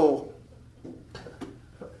 So,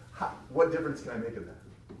 what difference can I make in that?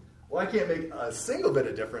 Well, I can't make a single bit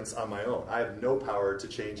of difference on my own. I have no power to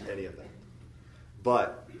change any of that.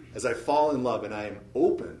 But as I fall in love and I am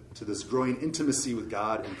open to this growing intimacy with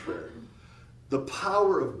God in prayer, the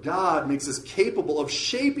power of God makes us capable of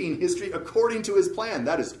shaping history according to his plan.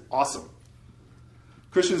 That is awesome.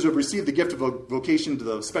 Christians who have received the gift of vocation to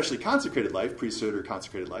the specially consecrated life, priesthood or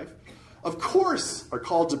consecrated life, of course are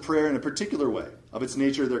called to prayer in a particular way. Of its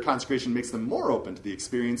nature, their consecration makes them more open to the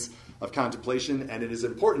experience of contemplation, and it is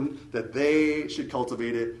important that they should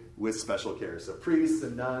cultivate it with special care. So priests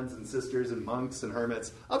and nuns and sisters and monks and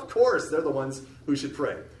hermits, of course, they're the ones who should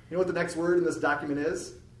pray. You know what the next word in this document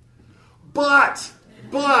is? But.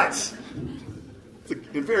 It's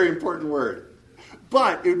a very important word.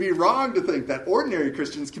 But it would be wrong to think that ordinary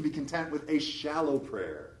Christians can be content with a shallow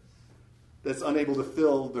prayer that's unable to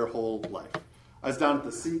fill their whole life. I was down at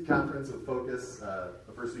the SEEK conference with Focus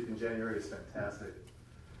the first week in January. It was fantastic.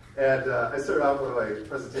 And I started off one of my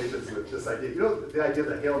presentations with this idea. You know the idea of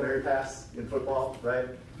the Hail Mary pass in football, right?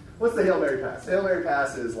 What's the Hail Mary pass? Hail Mary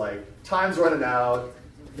pass is like, time's running out,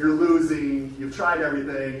 you're losing, you've tried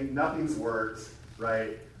everything, nothing's worked,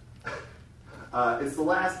 right? It's the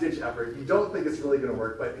last-ditch effort. You don't think it's really going to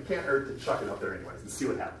work, but it can't hurt to chuck it up there anyways and see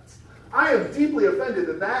what happens. I am deeply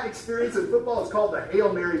offended that experience in football is called the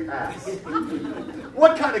Hail Mary pass.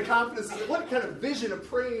 What kind of confidence, what kind of vision of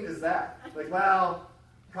praying is that? Like, well,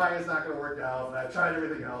 probably it's not going to work out, but I've tried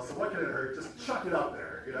everything else, so what can it hurt? Just chuck it up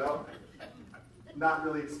there, you know? Not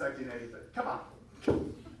really expecting anything. Come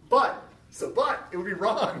on. But it would be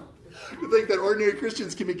wrong to think that ordinary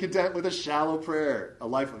Christians can be content with a shallow prayer, a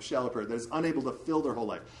life of shallow prayer that is unable to fill their whole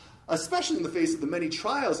life. Especially in the face of the many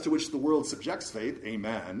trials to which the world subjects faith,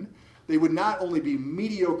 amen, they would not only be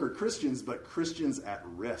mediocre Christians, but Christians at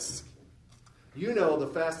risk. You know the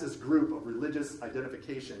fastest group of religious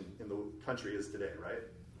identification in the country is today, right?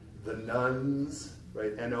 The nuns,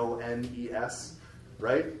 right? N-O-N-E-S,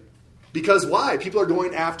 right? Because why? People are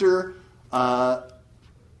going after,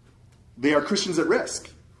 they are Christians at risk.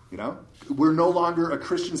 We're no longer a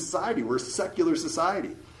Christian society. We're a secular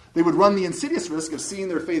society. They would run the insidious risk of seeing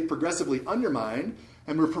their faith progressively undermined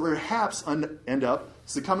and would perhaps end up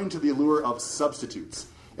succumbing to the allure of substitutes,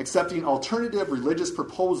 accepting alternative religious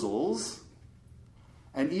proposals,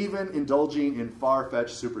 and even indulging in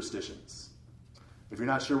far-fetched superstitions. If you're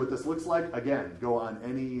not sure what this looks like, again, go on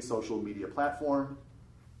any social media platform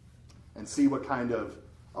and see what kind of,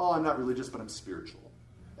 I'm not religious, but I'm spiritual.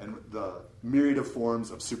 And the myriad of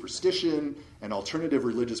forms of superstition and alternative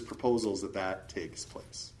religious proposals that takes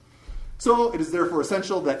place. So it is therefore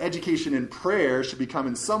essential that education in prayer should become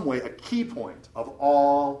in some way a key point of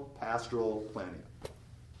all pastoral planning.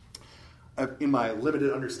 In my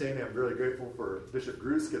limited understanding, I'm really grateful for Bishop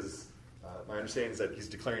Gruss because my understanding is that he's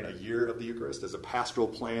declaring a year of the Eucharist as a pastoral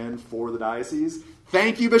plan for the diocese.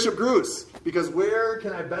 Thank you, Bishop Gruss, because where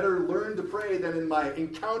can I better learn to pray than in my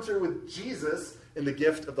encounter with Jesus in the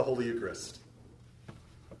gift of the Holy Eucharist?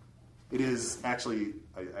 It is actually,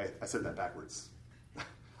 I said that backwards.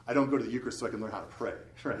 I don't go to the Eucharist so I can learn how to pray,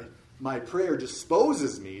 right? My prayer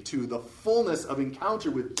disposes me to the fullness of encounter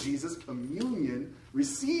with Jesus, communion,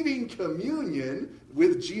 receiving communion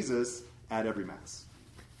with Jesus at every Mass.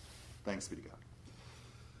 Thanks be to God.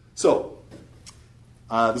 So,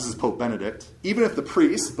 this is Pope Benedict. Even if the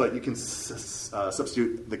priest, but you can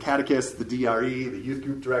substitute the catechist, the DRE, the youth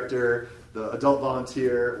group director, the adult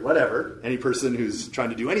volunteer, whatever, any person who's trying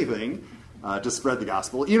to do anything to spread the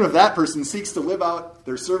gospel, even if that person seeks to live out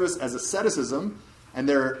their service as asceticism and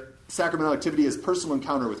their sacramental activity as personal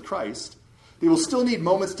encounter with Christ, they will still need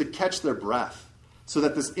moments to catch their breath so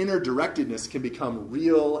that this inner directedness can become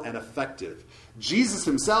real and effective. Jesus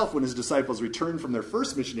himself, when his disciples returned from their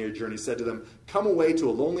first missionary journey, said to them, "Come away to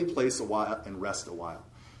a lonely place a while and rest a while."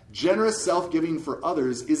 Generous self-giving for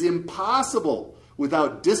others is impossible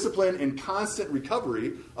without discipline and constant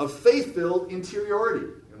recovery of faith-filled interiority.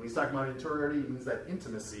 And when he's talking about interiority, he means that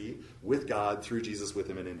intimacy with God through Jesus, with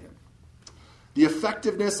him, and in him. The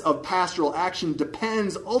effectiveness of pastoral action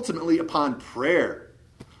depends ultimately upon prayer.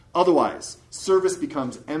 Otherwise, service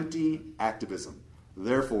becomes empty activism.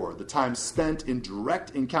 Therefore, the time spent in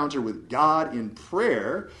direct encounter with God in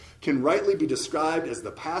prayer can rightly be described as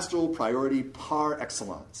the pastoral priority par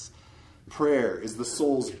excellence. Prayer is the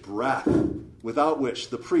soul's breath, without which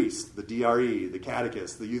the priest, the DRE, the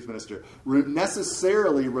catechist, the youth minister,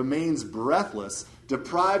 necessarily remains breathless,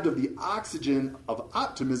 deprived of the oxygen of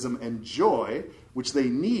optimism and joy which they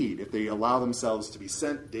need if they allow themselves to be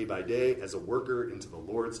sent day by day as a worker into the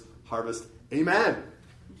Lord's harvest. Amen.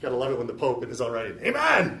 You gotta love it when the Pope in his own writing,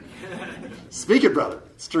 amen! Speak it, brother.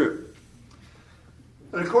 It's true.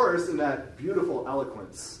 And of course, in that beautiful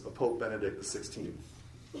eloquence of Pope Benedict XVI,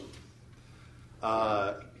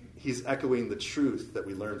 he's echoing the truth that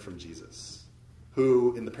we learn from Jesus,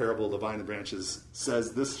 who, in the parable of the vine and branches,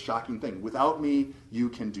 says this shocking thing: without me, you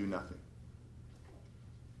can do nothing.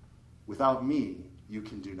 Without me, you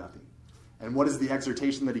can do nothing. And what is the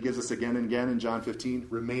exhortation that he gives us again and again in John 15?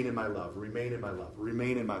 Remain in my love, remain in my love,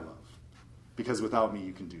 remain in my love. Because without me,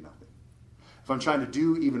 you can do nothing. If I'm trying to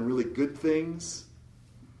do even really good things,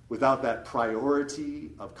 without that priority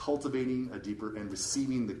of cultivating a deeper and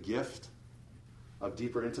receiving the gift of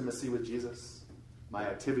deeper intimacy with Jesus, my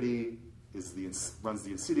activity runs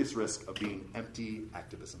the insidious risk of being empty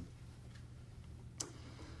activism.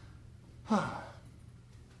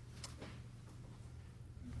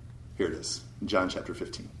 Here it is, in John chapter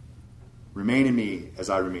 15. Remain in me as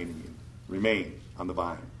I remain in you. Remain on the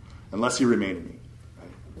vine, unless you remain in me. Right?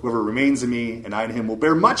 Whoever remains in me and I in him will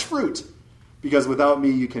bear much fruit, because without me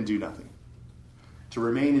you can do nothing. To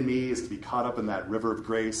remain in me is to be caught up in that river of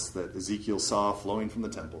grace that Ezekiel saw flowing from the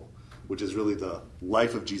temple, which is really the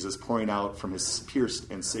life of Jesus pouring out from his pierced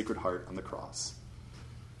and sacred heart on the cross.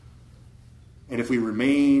 And if we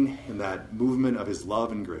remain in that movement of his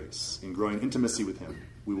love and grace, in growing intimacy with him,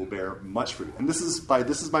 we will bear much fruit. And this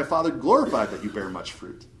is my Father glorified, that you bear much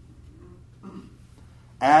fruit.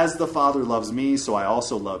 As the Father loves me, so I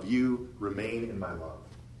also love you. Remain in my love.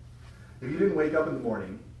 If you didn't wake up in the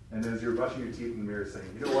morning, and as you're brushing your teeth in the mirror saying,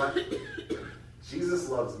 you know what? Jesus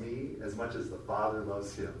loves me as much as the Father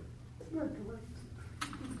loves him. Isn't that correct?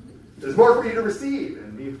 There's more for you to receive,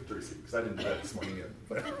 and me to receive, because I didn't do that this morning yet.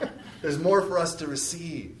 But there's more for us to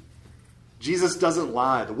receive. Jesus doesn't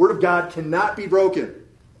lie. The Word of God cannot be broken.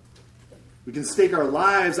 We can stake our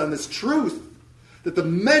lives on this truth, that the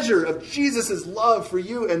measure of Jesus' love for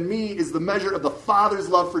you and me is the measure of the Father's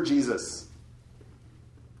love for Jesus.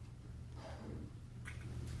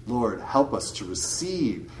 Lord, help us to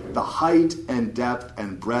receive the height and depth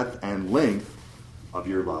and breadth and length of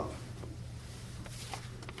your love.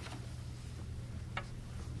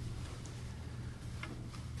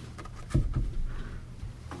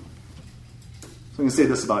 I'm going to say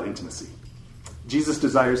this about intimacy. Jesus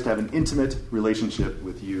desires to have an intimate relationship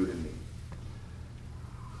with you and me.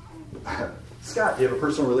 Scott, do you have a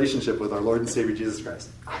personal relationship with our Lord and Savior Jesus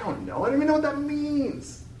Christ? I don't know. I don't even know what that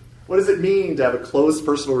means. What does it mean to have a close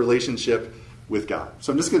personal relationship with God?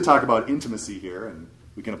 So I'm just going to talk about intimacy here, and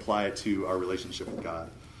we can apply it to our relationship with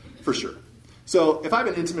God for sure. So if I have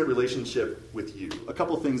an intimate relationship with you, a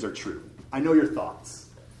couple things are true. I know your thoughts.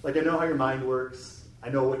 Like, I know how your mind works. I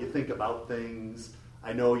know what you think about things.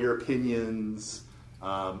 I know your opinions.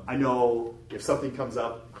 I know if something comes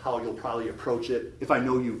up, how you'll probably approach it, if I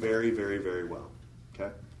know you very, very, very well. Okay?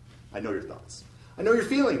 I know your thoughts. I know your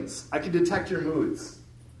feelings. I can detect your moods.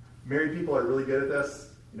 Married people are really good at this.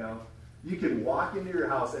 You know, you can walk into your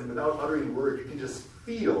house and without uttering a word, you can just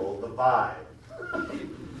feel the vibe.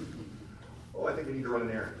 Oh, I think I need to run an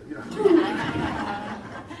errand. You know.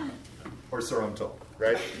 Or so I'm told,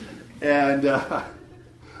 right? And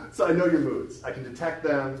so I know your moods. I can detect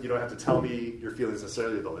them. You don't have to tell me your feelings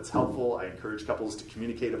necessarily, though it's helpful. I encourage couples to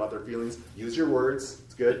communicate about their feelings. Use your words.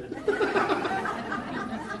 It's good.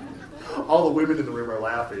 All the women in the room are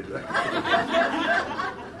laughing.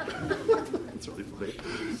 It's really funny.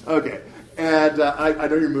 Okay. And I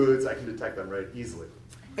know your moods. I can detect them right easily.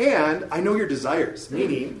 And I know your desires,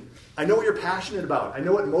 meaning I know what you're passionate about. I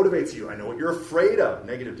know what motivates you. I know what you're afraid of,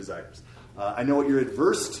 negative desires. I know what you're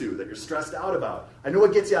adverse to, that you're stressed out about. I know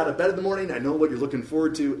what gets you out of bed in the morning. I know what you're looking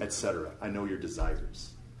forward to, etc. I know your desires.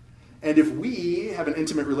 And if we have an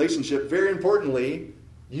intimate relationship, very importantly,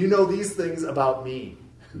 you know these things about me.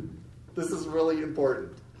 This is really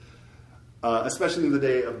important, especially in the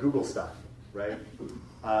day of Google stuff, right?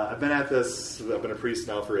 I've been at this. I've been a priest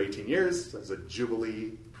now for 18 years. I was a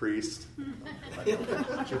Jubilee priest.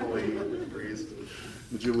 Jubilee priest.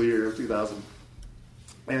 The Jubilee year of 2000.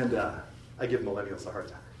 And I give millennials a hard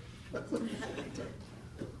time.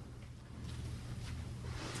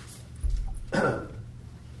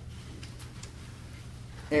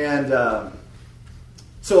 And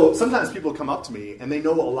so sometimes people come up to me and they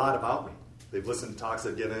know a lot about me. They've listened to talks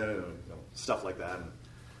I've given and stuff like that.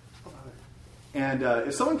 And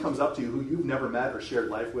if someone comes up to you who you've never met or shared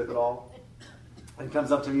life with at all, and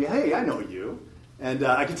comes up to me, hey, I know you, and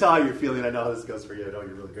I can tell how you're feeling. I know how this goes for you. I know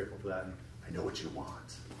you're really grateful for that. And I know what you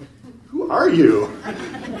want. Who are you?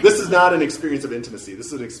 This is not an experience of intimacy. This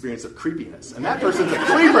is an experience of creepiness. And that person's a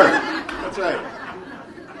creeper. That's right.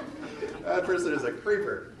 That person is a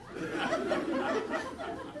creeper.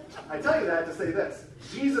 I tell you that to say this.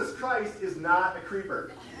 Jesus Christ is not a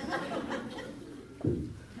creeper.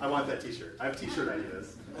 I want that t-shirt. I have t-shirt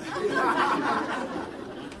ideas.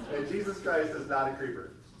 And Jesus Christ is not a creeper.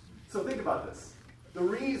 So think about this. The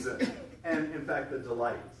reason, and in fact the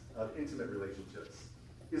delight of intimate relationships,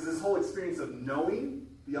 is this whole experience of knowing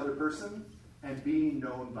the other person and being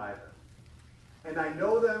known by them. And I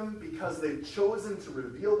know them because they've chosen to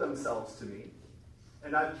reveal themselves to me,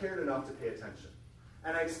 and I've cared enough to pay attention.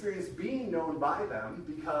 And I experience being known by them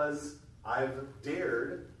because I've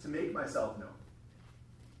dared to make myself known.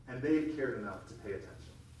 And they've cared enough to pay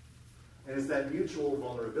attention. And it's that mutual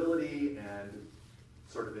vulnerability and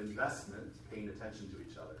sort of investment, paying attention to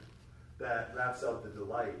each other, that wraps up the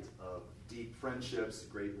delight of deep friendships,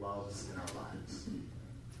 great loves in our lives.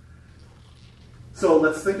 So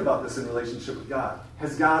let's think about this in relationship with God.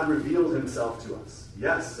 Has God revealed himself to us?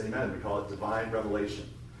 Yes, amen. We call it divine revelation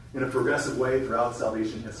in a progressive way throughout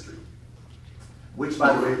salvation history, which,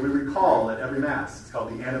 by the way, we recall at every Mass. It's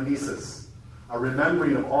called the anamnesis, a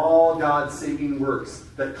remembering of all God's saving works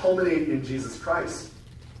that culminate in Jesus Christ,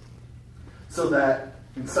 so that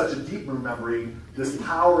in such a deep remembering, this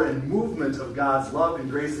power and movement of God's love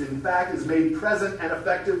and grace, in fact, is made present and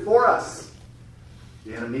effective for us.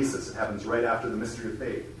 The anamnesis, it happens right after the mystery of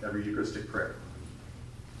faith, every Eucharistic prayer.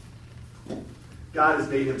 God has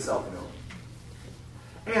made himself known.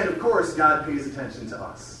 And, of course, God pays attention to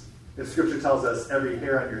us. If Scripture tells us every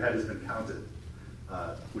hair on your head has been counted,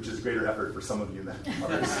 which is greater effort for some of you than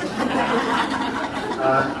others.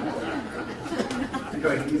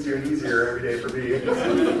 Becoming easier and easier every day for me.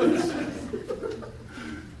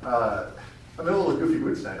 I'm in a little goofy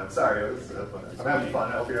mood tonight. I'm sorry. I'm having fun.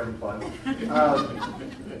 I hope you're having fun.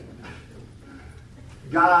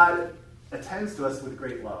 God attends to us with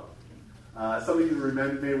great love. Some of you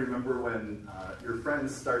may remember when your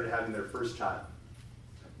friends started having their first child.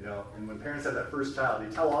 You know, and when parents have that first child, they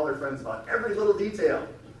tell all their friends about every little detail,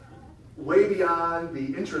 way beyond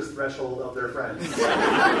the interest threshold of their friends.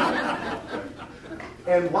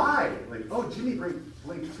 And why? Like, oh, Jimmy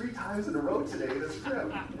blinked 3 times in a row today this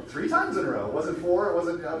trip. 3 times in a row. It wasn't 4, it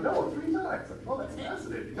wasn't, no, 3 times. Oh, that's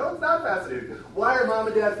fascinating. No, it's not fascinating. Why are mom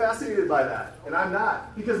and dad fascinated by that? And I'm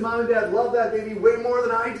not. Because mom and dad love that baby way more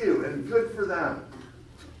than I do, and good for them.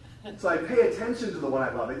 So I pay attention to the one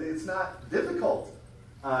I love. It's not difficult.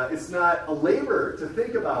 It's not a labor to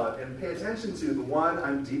think about and pay attention to the one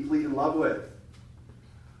I'm deeply in love with.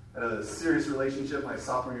 I had a serious relationship my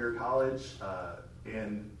sophomore year of college,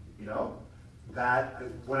 and, that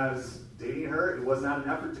when I was dating her, it was not an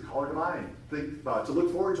effort to call her to mind. To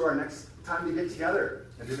look forward to our next time to get together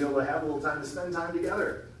and to be able to have a little time to spend time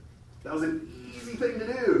together. That was an easy thing to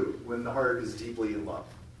do when the heart is deeply in love.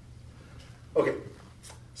 Okay,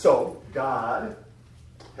 so God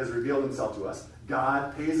has revealed himself to us.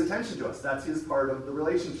 God pays attention to us. That's his part of the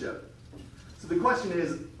relationship. So the question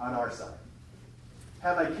is, on our side,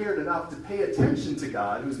 have I cared enough to pay attention to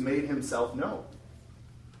God who's made himself known?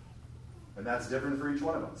 And that's different for each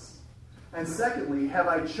one of us. And secondly, have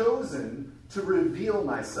I chosen to reveal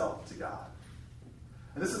myself to God?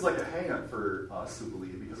 And this is like a hang-up for us who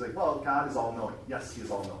believe, because God is all-knowing. Yes, he is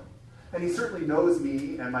all-knowing. And he certainly knows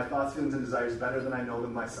me and my thoughts, feelings, and desires better than I know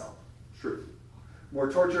them myself. True. More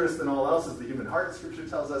torturous than all else is the human heart, Scripture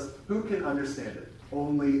tells us. Who can understand it?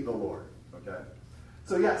 Only the Lord. Okay?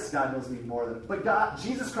 So yes, God knows me more than... But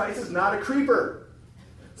Jesus Christ is not a creeper.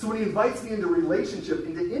 So when he invites me into relationship,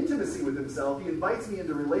 into intimacy with himself, he invites me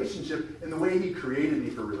into relationship in the way he created me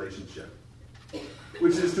for relationship.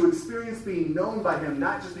 Which is to experience being known by him,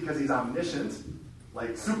 not just because he's omniscient,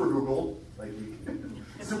 like Super Google, like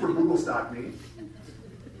he Super Google stalked me,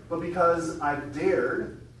 but because I've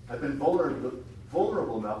been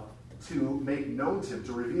vulnerable enough to make known to him,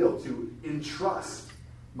 to reveal, to entrust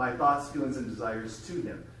my thoughts, feelings, and desires to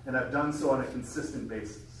him. And I've done so on a consistent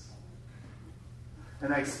basis.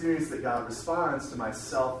 And I experience that God responds to my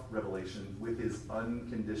self-revelation with his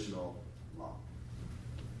unconditional love.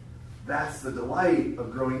 That's the delight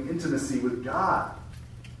of growing intimacy with God,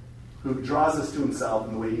 who draws us to himself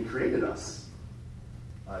in the way he created us,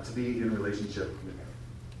 to be in relationship with him.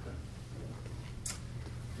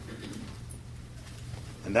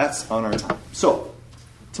 And that's on our time. So,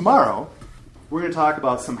 tomorrow, we're going to talk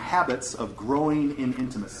about some habits of growing in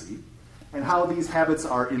intimacy and how these habits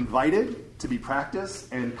are invited to be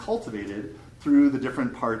practiced and cultivated through the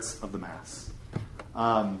different parts of the Mass.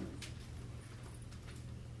 And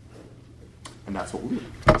that's what we'll do.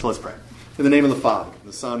 So let's pray. In the name of the Father,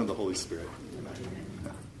 the Son, and the Holy Spirit. Amen.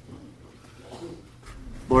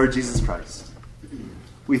 Lord Jesus Christ,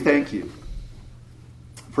 we thank you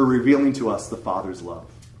for revealing to us the Father's love.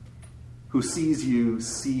 Who sees you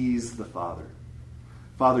sees the Father.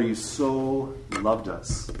 Father, you so loved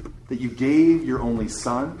us that you gave your only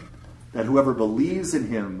Son, that whoever believes in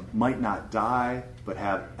him might not die, but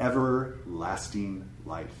have everlasting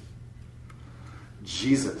life.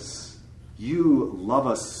 Jesus, you love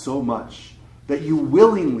us so much that you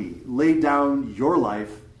willingly laid down your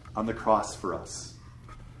life on the cross for us.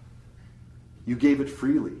 You gave it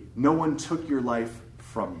freely. No one took your life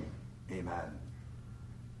from you. Amen.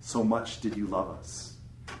 So much did you love us.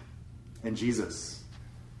 And Jesus,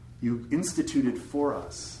 you instituted for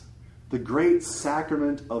us the great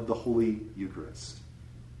sacrament of the Holy Eucharist,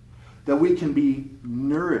 that we can be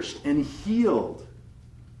nourished and healed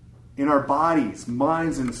in our bodies,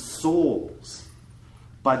 minds, and souls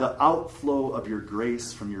by the outflow of your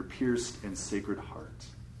grace from your pierced and sacred heart.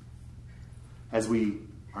 As we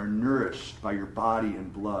are nourished by your body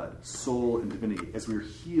and blood, soul and divinity, as we are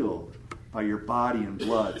healed by your body and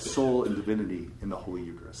blood, soul and divinity in the Holy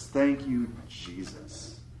Eucharist. Thank you,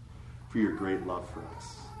 Jesus, for your great love for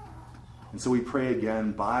us. And so we pray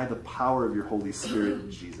again, by the power of your Holy Spirit,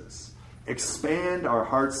 Jesus, expand our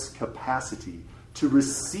heart's capacity to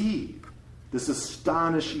receive this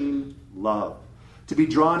astonishing love, to be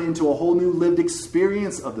drawn into a whole new lived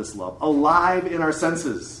experience of this love, alive in our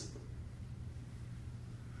senses,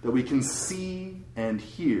 that we can see and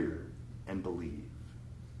hear and believe.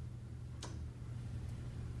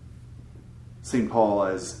 St. Paul,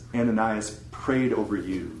 as Ananias prayed over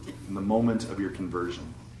you in the moment of your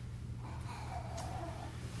conversion,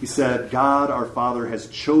 he said, God our Father has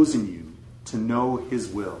chosen you to know his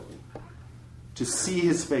will, to see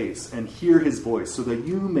his face and hear his voice, so that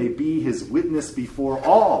you may be his witness before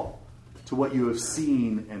all to what you have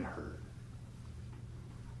seen and heard.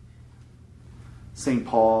 St.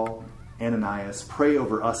 Paul, Ananias, pray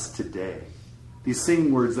over us today these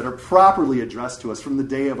same words that are properly addressed to us from the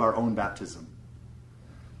day of our own baptism,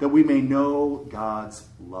 that we may know God's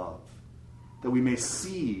love, that we may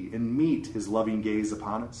see and meet his loving gaze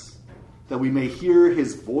upon us, that we may hear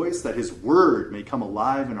his voice, that his word may come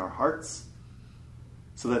alive in our hearts,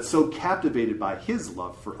 so that so captivated by his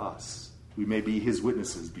love for us, we may be his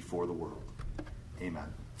witnesses before the world. Amen.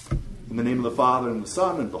 In the name of the Father, and the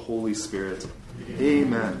Son, and the Holy Spirit.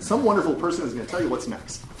 Amen. Some wonderful person is going to tell you what's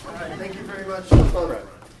next. All right, thank you very much, Father.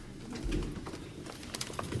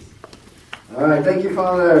 All right, thank you,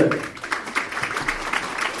 Father.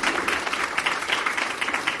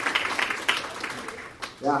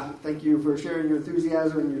 Yeah, thank you for sharing your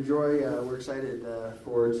enthusiasm and your joy. We're excited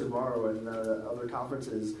for tomorrow and other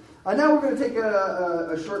conferences. Now we're going to take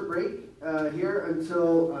a short break here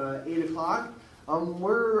until 8 o'clock.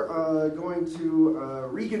 We're going to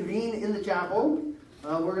reconvene in the chapel.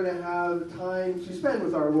 We're going to have time to spend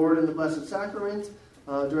with our Lord in the Blessed Sacrament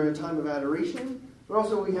during a time of adoration. But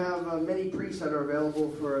also we have many priests that are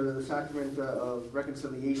available for the sacrament of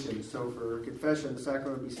reconciliation. So for confession, the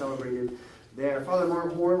sacrament will be celebrated there. Father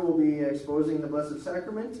Mark Horn will be exposing the Blessed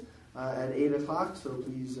Sacrament at 8 o'clock. So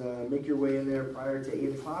please make your way in there prior to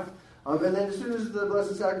 8 o'clock. And then as soon as the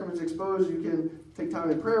Blessed Sacrament is exposed, you can take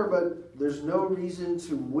time in prayer, but there's no reason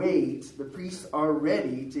to wait. The priests are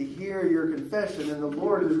ready to hear your confession, and the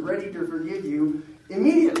Lord is ready to forgive you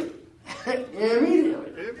immediately.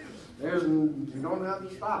 Immediately. You don't have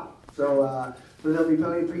to stop. So there'll be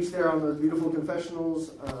plenty of priests there on those beautiful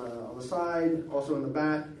confessionals on the side, also in the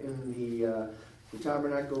back, in the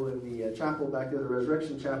tabernacle, in the chapel, back to the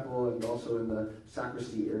Resurrection Chapel, and also in the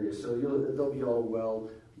sacristy area. So they'll be all well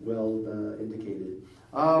indicated.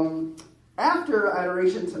 After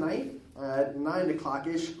adoration tonight at 9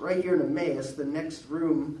 o'clock-ish, right here in Emmaus, the next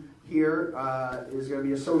room here is going to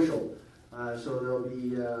be a social. So there'll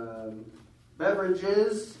be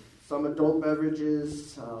beverages, some adult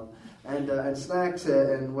beverages, and snacks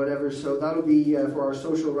and whatever. So that'll be for our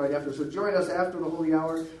social right after. So join us after the Holy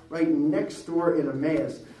Hour right next door in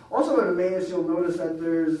Emmaus. Also in Emmaus, you'll notice that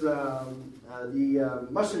there's the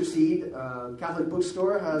Mustard Seed Catholic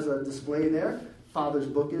Bookstore has a display there. Father's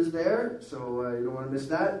book is there, so you don't want to miss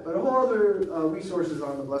that. But all other resources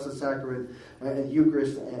on the Blessed Sacrament and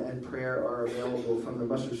Eucharist and prayer are available from the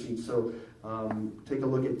Mustard Seed. So take a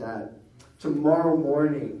look at that. Tomorrow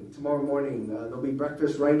morning, there'll be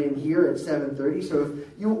breakfast right in here at 7:30. So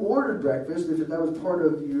if you ordered breakfast, if that was part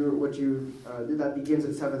of what you did, that begins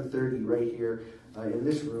at 7:30 right here in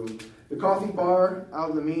this room. The coffee bar out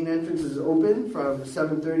in the main entrance is open from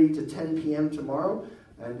 7:30 to 10 p.m. tomorrow.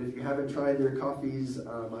 And if you haven't tried their coffees,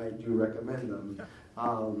 I do recommend them.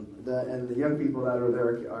 And the young people that are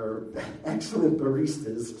there are excellent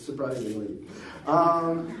baristas, surprisingly.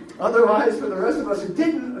 Otherwise, for the rest of us who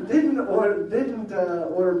didn't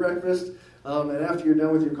order breakfast, and after you're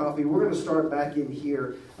done with your coffee, we're going to start back in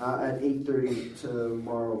here at 8:30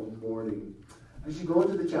 tomorrow morning. As you go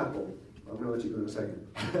into the chapel, I'm going to let you go in a second.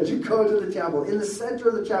 As you go into the chapel, in the center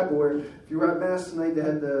of the chapel, where if you were at Mass tonight, they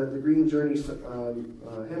had the Green Journey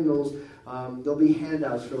hymnals, there'll be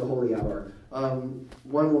handouts for the Holy Hour.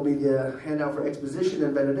 One will be the handout for exposition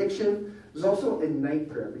and benediction. There's also a night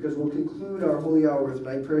prayer, because we'll conclude our Holy Hour with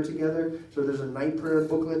night prayer together. So there's a night prayer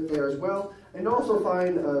booklet there as well. And also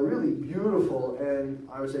find a really beautiful and,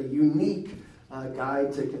 I would say, unique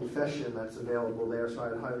guide to confession that's available there. So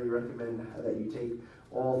I'd highly recommend that you take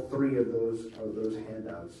all three of those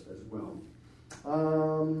handouts as well.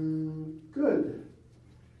 Good.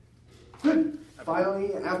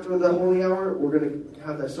 Finally, after the Holy Hour, we're going to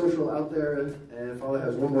have that social out there, and Father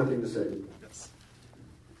has one more thing to say. Yes.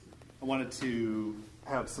 I wanted to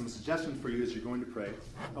have some suggestions for you as you're going to pray.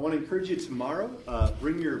 I want to encourage you tomorrow,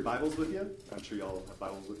 bring your Bibles with you. I'm sure you all have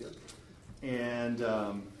Bibles with you. And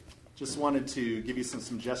just wanted to give you some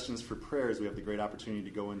suggestions for prayers. We have the great opportunity to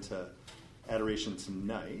go into adoration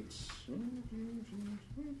tonight.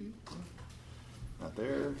 Not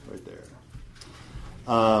there, right there.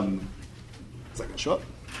 Is that going to show up?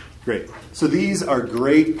 Great. So these are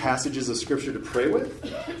great passages of Scripture to pray with,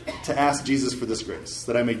 to ask Jesus for this grace,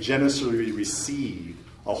 that I may generously receive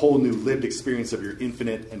a whole new lived experience of your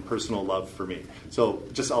infinite and personal love for me. So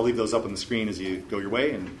I'll leave those up on the screen as you go your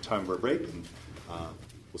way, and time for a break, and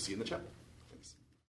we'll see you in the chapel.